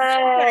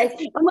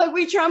 I'm like,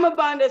 we trauma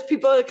bond as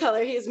people of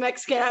color. He's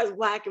Mexican, I was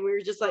Black, and we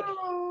were just like,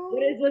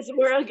 what is this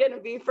world going to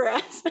be for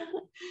us?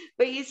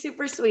 But he's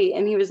super sweet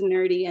and he was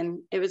nerdy and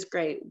it was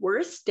great.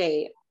 Worst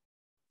date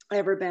I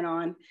ever been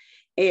on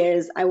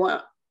is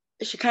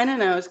she kind of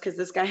knows, because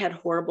this guy had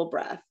horrible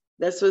breath.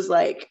 This was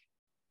like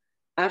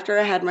after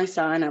I had my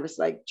son. I was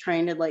like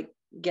trying to like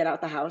get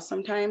out the house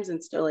sometimes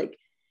and still like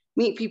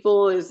meet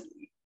people.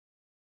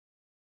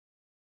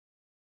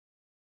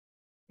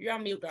 You're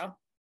on mute, girl.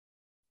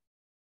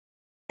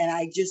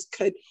 And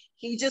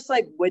he just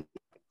like wouldn't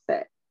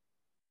fix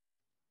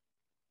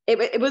it.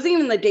 It wasn't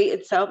even the date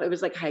itself. It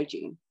was like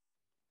hygiene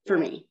for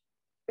me.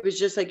 It was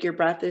just like, your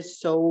breath is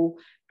so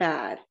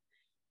bad.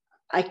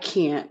 I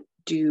can't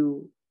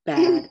do bad.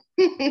 And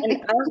I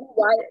don't know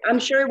why. I'm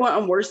sure I went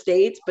on worse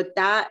dates, but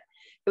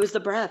it was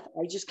the breath.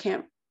 I just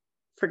can't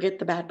forget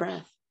the bad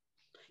breath.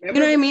 You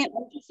know what I mean?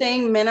 I'm just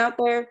saying, men out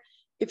there,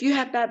 if you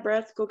have bad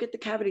breath, go get the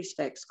cavities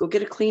fixed. Go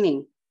get a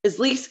cleaning. At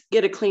least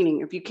get a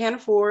cleaning. If you can't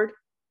afford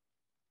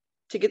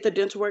to get the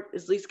dental work,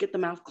 at least get the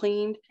mouth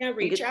cleaned. Yeah,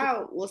 reach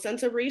out. We'll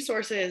send some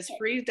resources,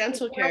 free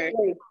dental care.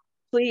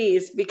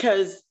 Please,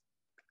 because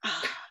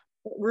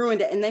it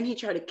ruined it. And then he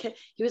tried to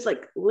he was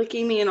like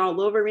licking me and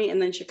all over me.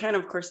 And then she kind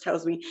of course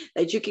tells me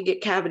that you can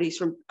get cavities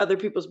from other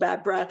people's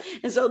bad breath.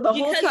 And so the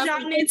whole time,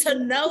 y'all need to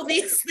know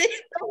these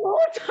things. The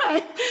whole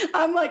time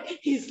I'm like,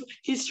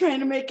 he's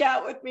trying to make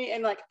out with me,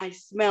 and like I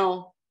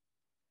smell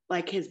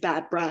like his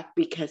bad breath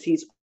because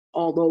he's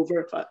all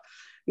over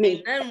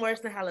me. Nothing worse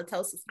than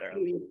halitosis, girl.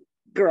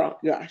 Girl,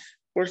 gosh,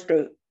 worst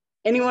date.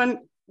 Anyone?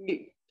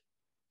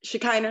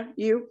 Shekinah,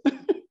 you?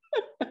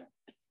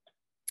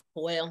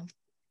 Well,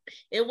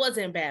 it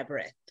wasn't bad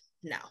breath.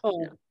 No.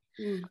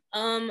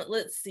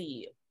 Let's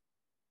see.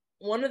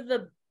 One of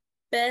the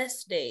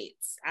best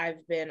dates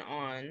I've been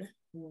on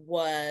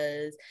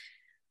was,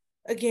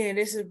 again,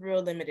 this is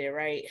real limited,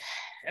 right?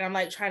 And I'm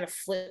like trying to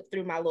flip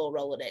through my little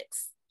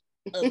Rolodex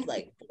of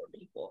like 4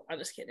 people. I'm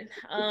just kidding.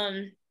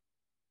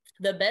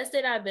 The best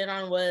date I've been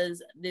on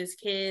was this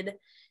kid.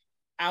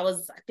 I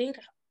think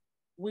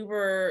we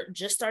were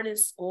just starting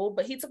school,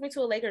 but he took me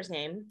to a Lakers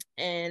game,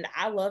 and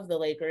I love the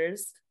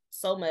Lakers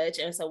so much.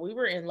 And so we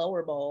were in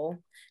lower bowl,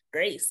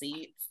 great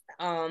seats.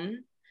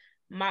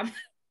 My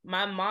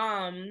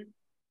mom,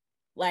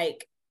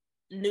 like,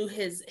 knew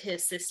his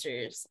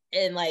sisters,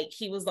 and like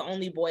he was the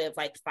only boy of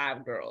like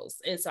 5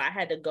 girls, and so I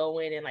had to go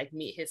in and like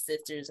meet his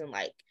sisters and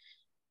like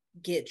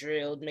get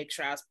drilled, make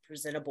sure I was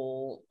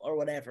presentable or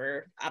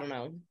whatever, I don't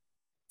know.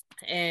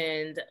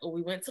 And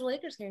we went to the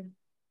Lakers game,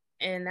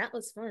 and that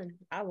was fun.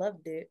 I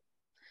loved it.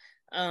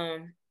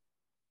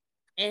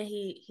 And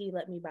he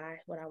let me buy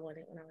what I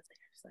wanted when I was there.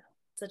 So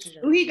such a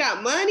joke. He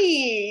got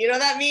money. You know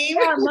what I mean?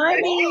 Yeah,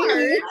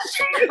 money.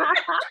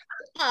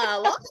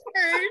 Large.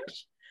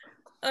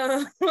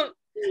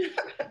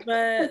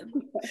 But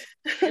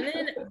and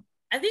then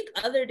I think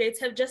other dates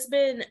have just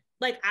been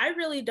like, I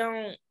really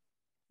don't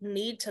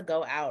need to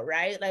go out,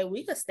 right? Like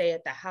we could stay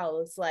at the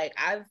house. Like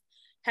I've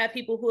had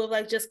people who have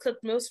like just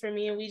cooked meals for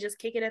me, and we just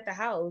kick it at the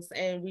house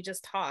and we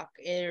just talk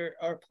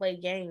or play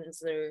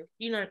games, or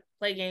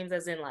play games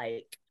as in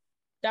like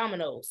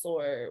dominoes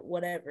or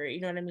whatever, you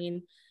know what I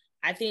mean?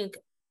 I think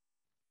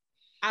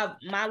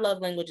my love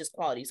language is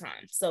quality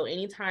time. So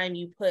anytime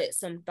you put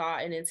some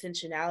thought and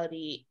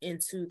intentionality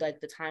into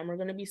like the time we're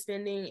going to be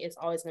spending, it's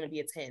always going to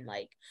be a 10.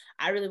 Like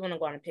I really want to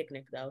go on a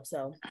picnic though.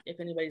 So if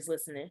anybody's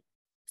listening,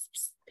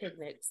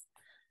 picnics.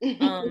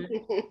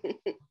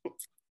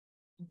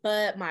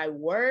 But my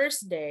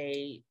worst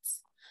date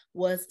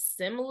was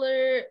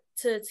similar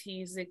to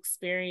T's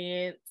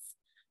experience.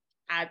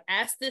 I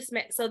asked this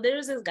man, so there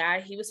was this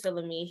guy, he was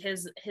feeling me.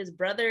 His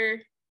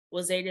brother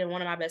was dating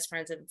one of my best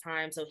friends at the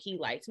time, so he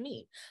liked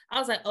me. I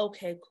was like,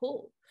 okay,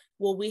 cool.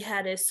 Well, we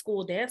had a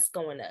school dance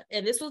going up,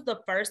 and this was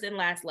the first and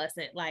last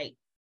lesson, like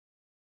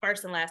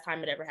first and last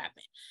time it ever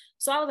happened.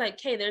 So I was like,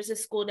 hey, there's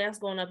this school dance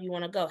going up, you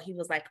want to go? He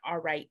was like, all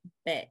right,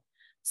 bet.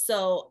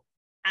 So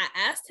I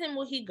asked him,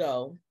 will he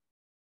go?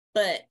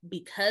 But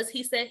because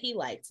he said he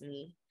liked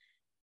me,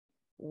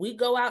 we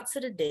go out to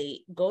the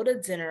date, go to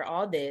dinner,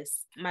 all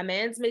this. My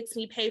man's makes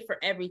me pay for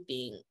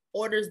everything,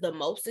 orders the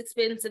most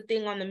expensive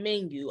thing on the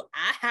menu.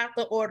 I have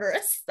to order a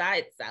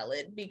side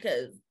salad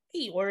because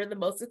he ordered the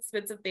most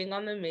expensive thing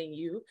on the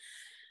menu.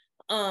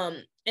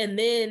 And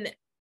then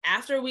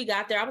after we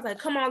got there, I was like,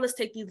 come on, let's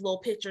take these little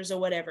pictures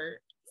or whatever.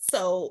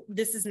 So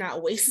this is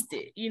not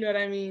wasted. You know what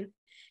I mean?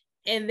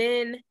 And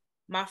then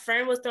my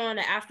friend was throwing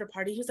an after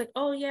party. He was like,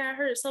 oh yeah, I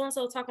heard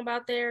so-and-so talking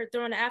about they're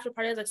throwing an after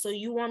party. I was like, so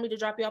you want me to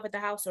drop you off at the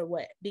house or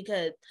what?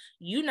 Because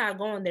you're not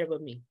going there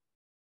with me.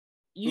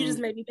 You just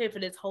made me pay for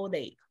this whole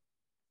date.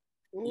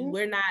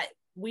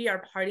 We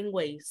are parting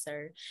ways,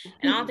 sir.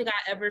 And I don't think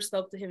I ever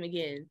spoke to him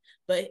again,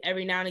 but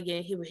every now and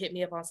again, he would hit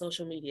me up on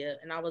social media.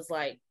 And I was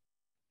like,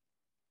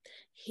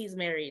 he's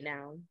married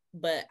now,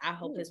 but I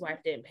hope his wife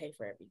didn't pay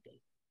for everything.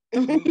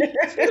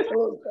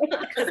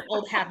 Because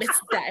old habits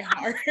die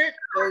hard. They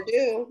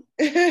do.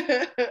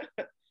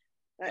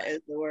 That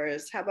is the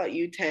worst. How about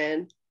you,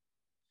 10?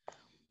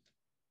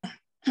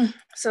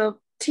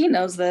 So T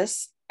knows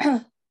this.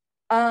 I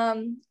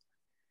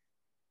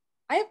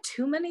have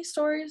too many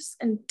stories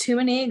and too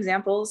many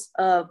examples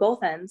of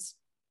both ends.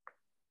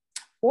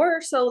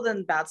 More so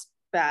than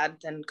bad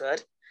than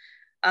good.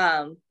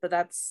 But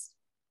that's,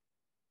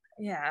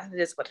 yeah, it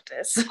is what it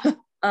is.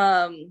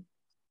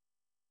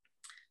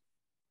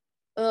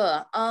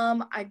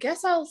 I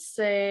guess I'll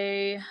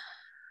say,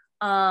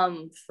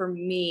 for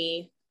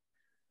me,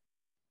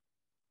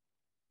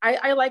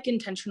 I like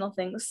intentional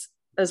things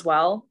as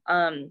well.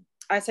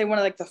 I say one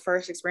of like the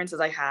first experiences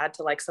I had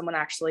to like someone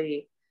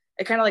actually,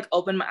 it kind of like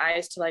opened my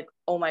eyes to like,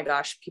 oh my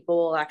gosh, people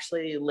will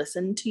actually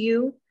listen to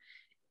you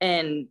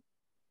and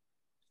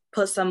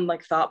put some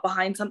like thought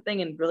behind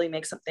something and really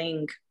make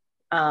something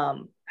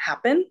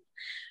happen.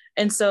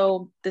 And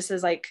so this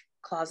is like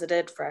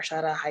closeted, fresh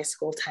out of high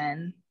school,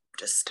 10,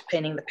 just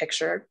painting the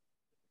picture.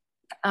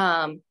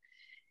 And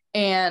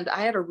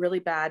I had a really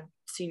bad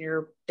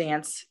senior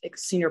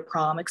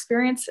prom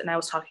experience, and I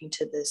was talking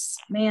to this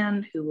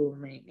man who will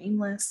remain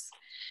nameless,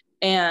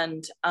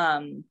 and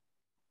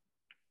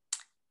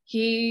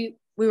we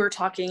were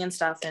talking and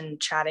stuff and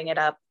chatting it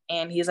up,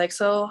 and he's like,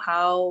 so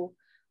how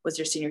was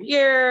your senior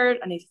year?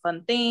 Any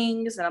fun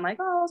things? And I'm like,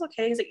 oh, it was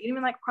okay. He's like, you didn't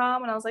even like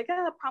prom? And I was like,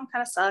 yeah, prom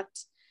kind of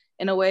sucked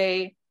in a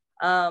way.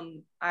 We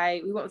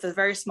went with a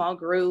very small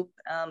group.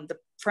 The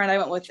friend I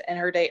went with and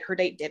her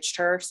date ditched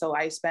her, so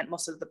I spent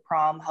most of the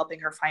prom helping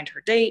her find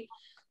her date,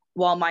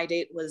 while my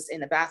date was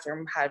in the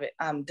bathroom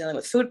dealing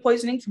with food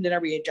poisoning from dinner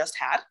we had just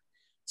had.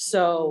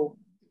 So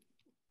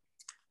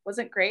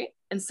wasn't great.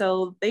 And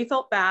so they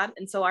felt bad.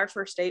 And so our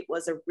first date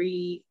was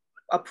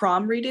a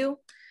prom redo.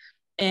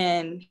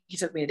 And he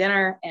took me to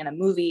dinner and a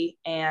movie.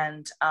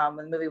 And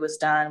when the movie was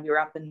done, we were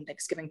up in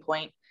Thanksgiving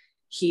Point.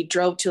 He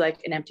drove to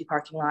like an empty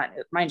parking lot.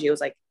 Mind you, it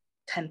was like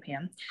 10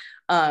 p.m.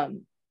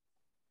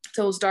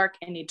 So it was dark,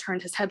 and he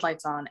turned his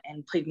headlights on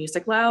and played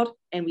music loud,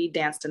 and we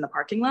danced in the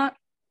parking lot.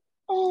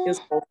 It was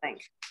a whole thing.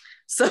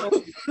 So,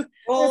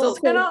 so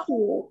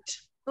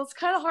it's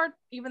kind of hard,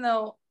 even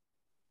though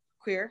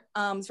queer,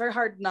 it's very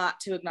hard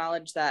not to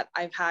acknowledge that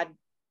I've had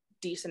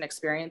decent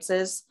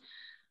experiences.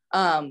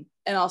 And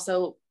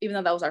also, even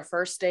though that was our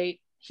first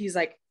date, he's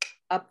like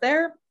up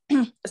there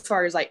as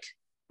far as like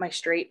my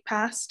straight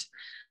past,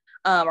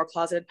 or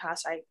closeted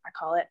past, I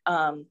call it.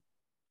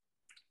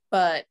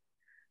 But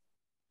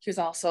he was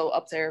also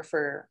up there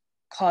for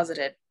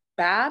closeted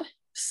bad.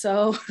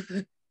 So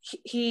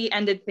he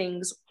ended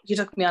things. He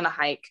took me on a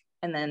hike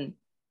and then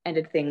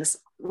ended things,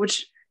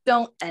 which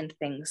don't end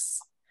things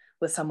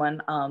with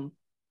someone on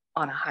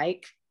a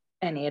hike.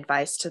 Any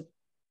advice to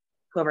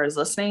whoever is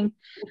listening?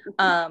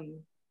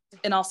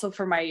 And also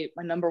for my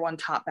number one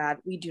top bad,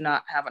 we do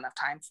not have enough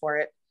time for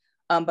it.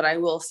 But I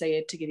will say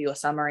it to give you a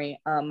summary.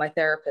 My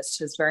therapist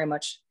has very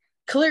much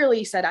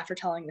clearly said, after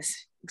telling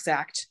this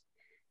exact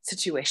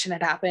situation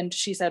had happened,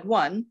 she said,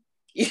 one,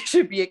 you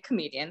should be a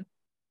comedian.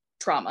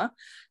 Trauma.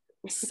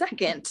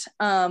 Second,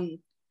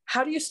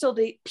 how do you still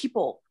date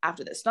people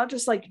after this? Not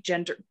just like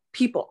gender,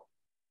 people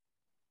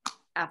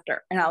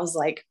after. And I was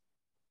like,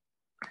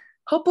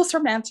 hopeless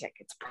romantic.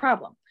 It's a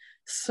problem.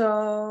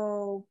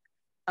 So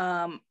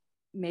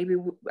maybe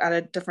at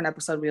a different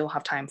episode we'll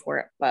have time for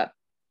it, but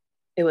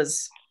it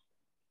was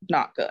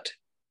not good.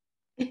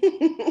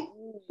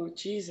 Oh,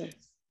 Jesus.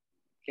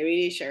 Can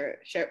we share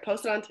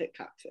post it on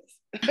TikTok, sis?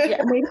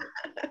 Yeah, maybe.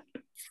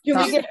 Can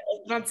we get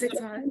on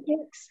TikTok?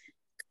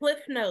 Cliff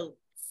notes.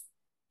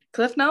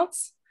 Cliff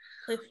notes.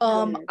 Cliff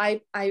notes.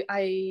 I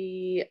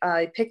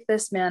pick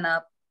this man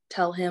up,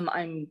 tell him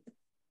I'm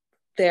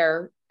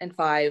there in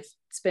 5,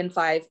 spin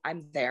 5,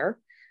 I'm there.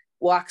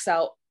 Walks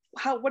out.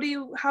 How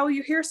are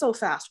you here so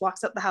fast?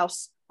 Walks out the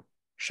house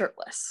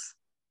shirtless.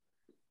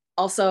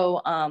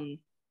 Also,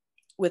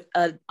 with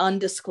an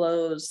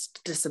undisclosed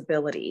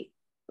disability.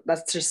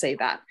 Let's just say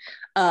that.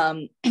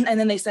 And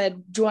then they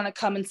said, do you want to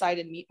come inside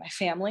and meet my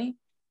family?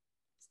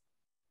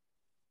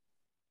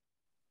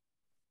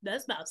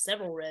 That's about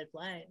several red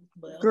flags.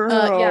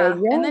 Girl, yeah.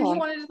 And then he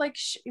wanted to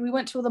we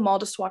went to the mall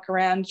to walk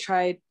around,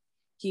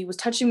 he was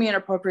touching me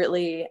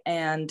inappropriately,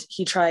 and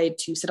he tried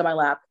to sit on my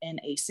lap in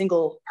a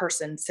single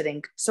person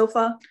sitting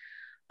sofa,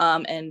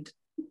 and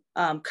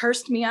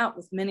cursed me out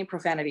with many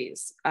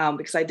profanities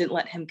because I didn't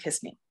let him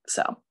kiss me.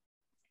 So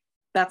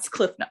that's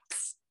Cliff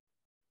Notes.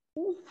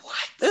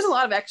 What? There's a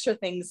lot of extra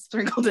things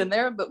sprinkled in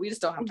there, but we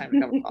just don't have time to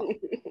cover them all.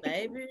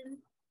 Baby,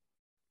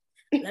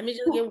 let me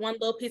just give one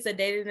little piece of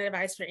dating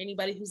advice for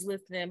anybody who's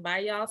listening. Buy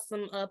y'all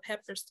some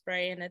pepper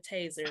spray and a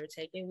taser.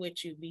 Take it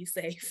with you. Be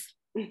safe.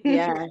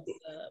 Yeah.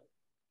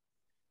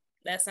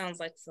 That sounds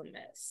like some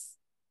mess.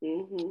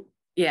 Mm-hmm.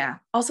 Yeah.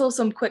 Also,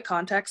 some quick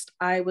context.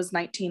 I was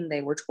 19.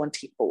 They were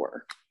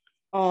 24.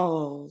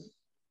 Oh,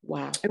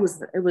 wow. It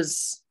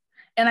was,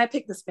 and I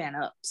picked this man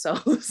up. So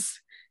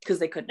because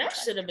they couldn't. That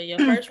should have been your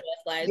first red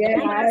flag. Yeah,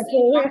 the I see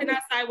walking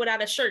outside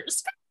without a shirt.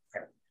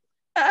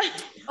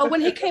 Oh, when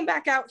he came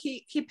back out,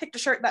 he picked a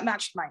shirt that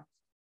matched mine.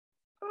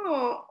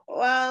 Oh,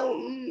 well.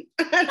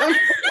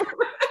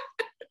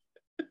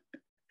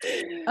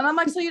 And I'm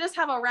like, so you just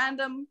have a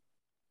random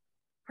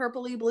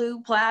purpley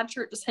blue plaid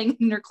shirt just hanging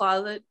in your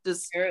closet?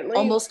 Just Apparently.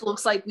 Almost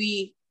looks like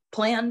we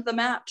planned the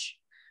match.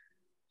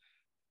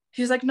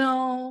 He's like,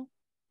 no,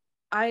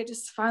 I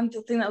just found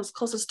the thing that was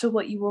closest to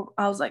what you were.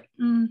 I was like,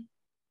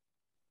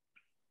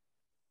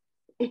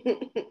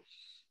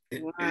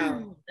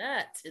 Wow.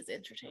 That is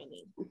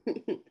entertaining.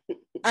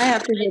 I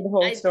have to hear the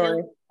whole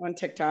story on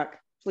TikTok,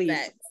 please.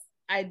 Facts.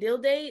 Ideal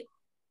date,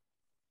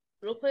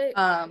 real quick.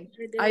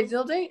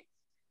 Ideal date.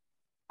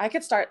 I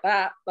could start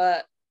that,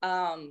 but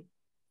I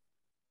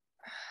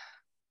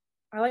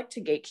like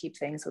to gatekeep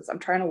things, so I'm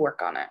trying to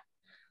work on it.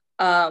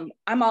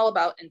 I'm all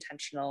about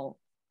intentional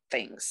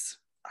things.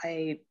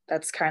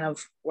 That's kind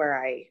of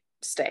where I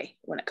stay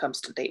when it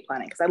comes to date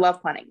planning, because I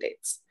love planning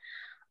dates.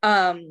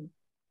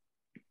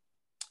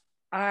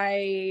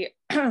 I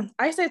say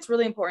it's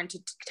really important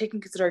to take in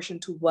consideration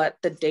to what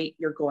the date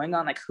you're going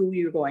on, like who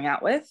you're going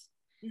out with.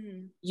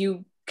 Mm-hmm.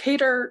 You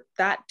cater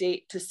that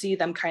date to see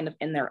them kind of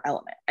in their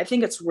element. I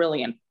think it's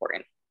really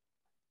important.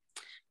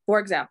 For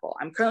example,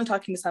 I'm currently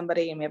talking to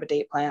somebody and we have a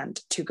date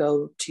planned to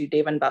go to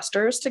Dave &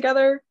 Buster's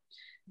together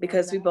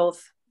because we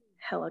both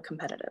hella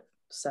competitive.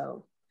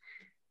 So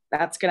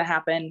that's going to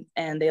happen.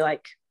 And they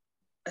like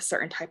a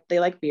certain type, they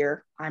like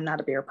beer. I'm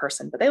not a beer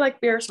person, but they like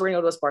beer. So we're going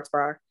to go to a sports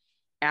bar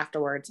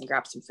afterwards and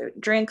grab some food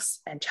and drinks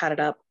and chat it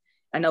up.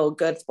 I know a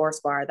good sports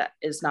bar that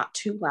is not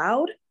too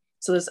loud.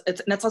 So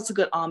it's also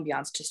good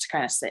ambiance just to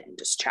kind of sit and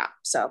just chat.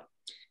 So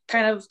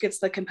kind of gets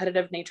the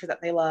competitive nature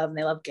that they love, and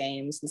they love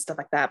games and stuff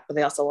like that, but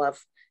they also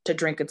love to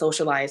drink and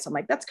socialize. So I'm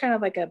like, that's kind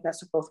of like a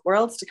best of both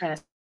worlds to kind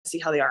of see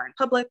how they are in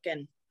public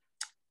and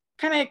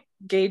kind of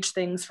gauge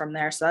things from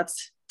there. So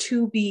that's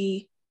to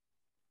be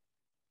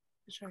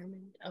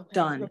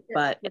done,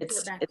 but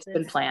it's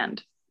been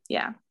planned.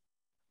 Yeah.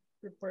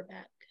 Report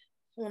back.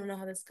 I want to know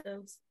how this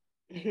goes.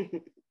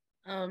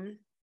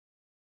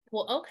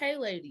 Well, okay,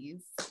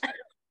 ladies.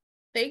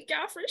 Thank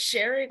y'all for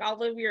sharing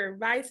all of your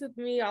advice with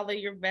me, all of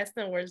your best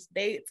and worst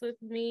dates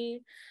with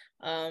me,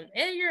 and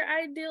your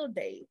ideal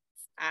dates.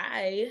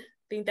 I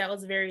think that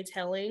was very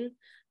telling.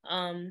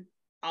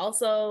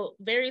 Also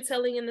very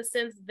telling in the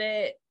sense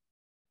that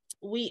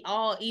we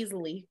all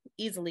easily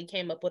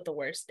came up with the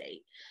worst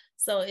date.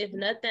 So if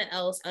nothing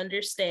else,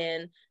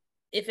 understand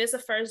if it's a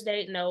first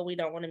date, no, we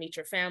don't want to meet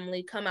your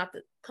family. Come out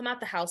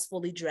the house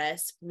fully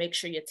dressed. Make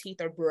sure your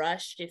teeth are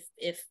brushed.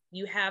 If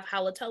you have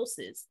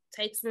halitosis,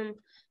 take some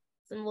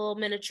some little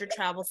miniature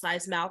travel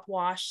size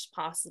mouthwash,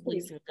 possibly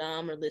some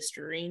gum or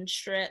Listerine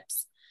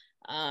strips.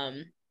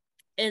 And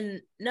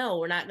no,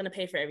 we're not going to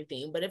pay for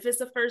everything. But if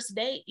it's a first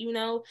date, you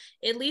know,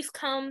 at least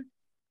come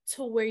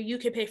to where you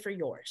can pay for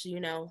yours, you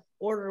know,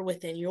 order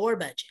within your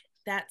budget.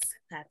 That's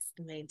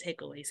the main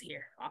takeaways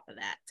here off of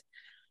that.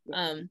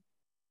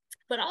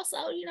 But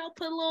also, you know,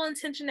 put a little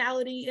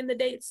intentionality in the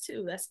dates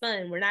too. That's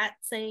fun. We're not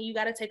saying you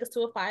got to take us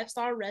to a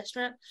 5-star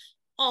restaurant,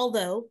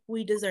 although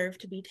we deserve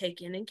to be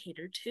taken and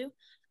catered to.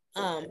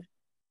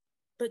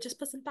 But just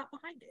put some thought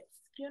behind it,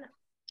 you know.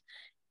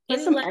 Put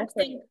some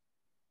effort.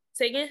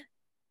 Say again?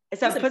 I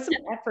said put some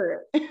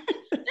effort.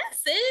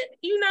 That's it.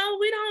 You know,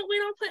 we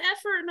don't put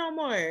effort no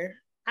more.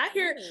 I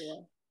hear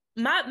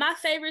my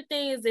favorite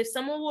thing is if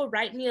someone will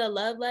write me a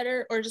love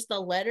letter or just a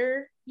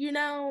letter, you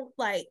know,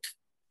 like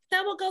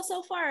that will go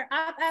so far.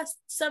 I've asked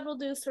several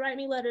dudes to write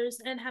me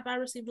letters, and have I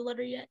received a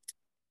letter yet?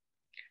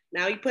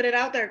 Now you put it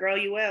out there, girl,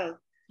 you will.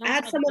 I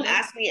had someone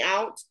ask me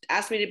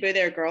to be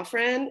their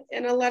girlfriend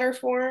in a letter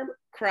form,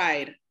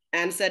 cried,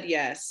 and said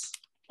yes.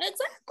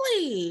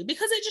 Exactly,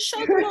 because it just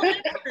shows them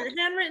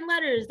handwritten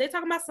letters. They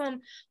talk about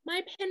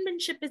my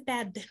penmanship is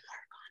bad, then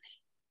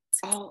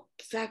work on it. Oh,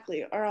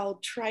 exactly. Or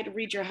I'll try to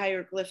read your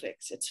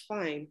hieroglyphics. It's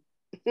fine.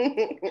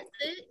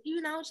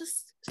 You know,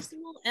 just a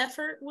little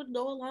effort would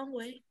go a long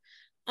way.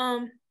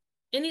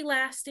 Any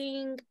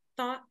lasting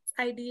thoughts,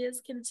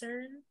 ideas,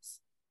 concerns?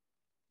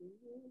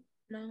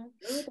 No?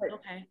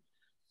 Okay.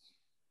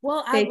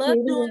 Well, I love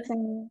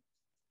doing.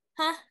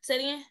 Huh? Say it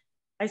again.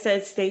 I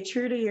said, stay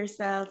true to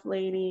yourself,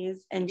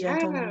 ladies and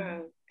gentlemen. Yeah.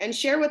 And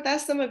share with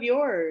us some of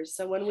yours.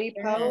 So when we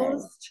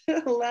post,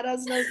 let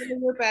us know some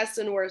of your best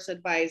and worst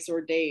advice or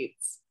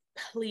dates.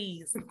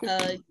 Please.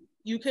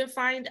 You can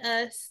find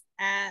us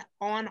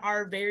on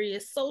our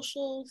various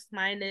socials.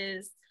 Mine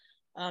is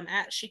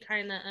at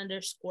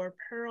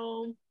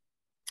Shekinah_Pearl.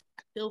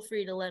 Feel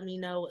free to let me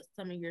know what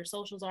some of your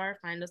socials are.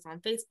 Find us on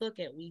Facebook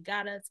at We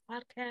Got Us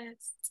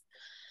Podcast.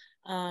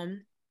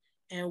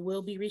 And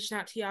we'll be reaching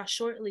out to y'all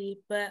shortly.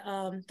 But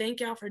thank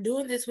y'all for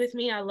doing this with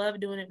me. I love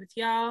doing it with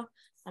y'all.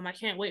 I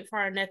can't wait for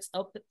our next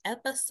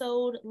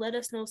episode. Let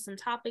us know some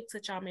topics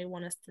that y'all may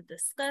want us to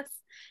discuss.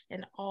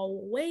 And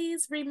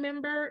always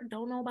remember,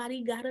 don't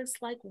nobody got us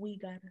like we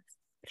got us.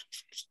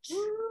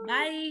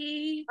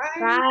 Bye.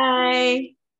 Bye.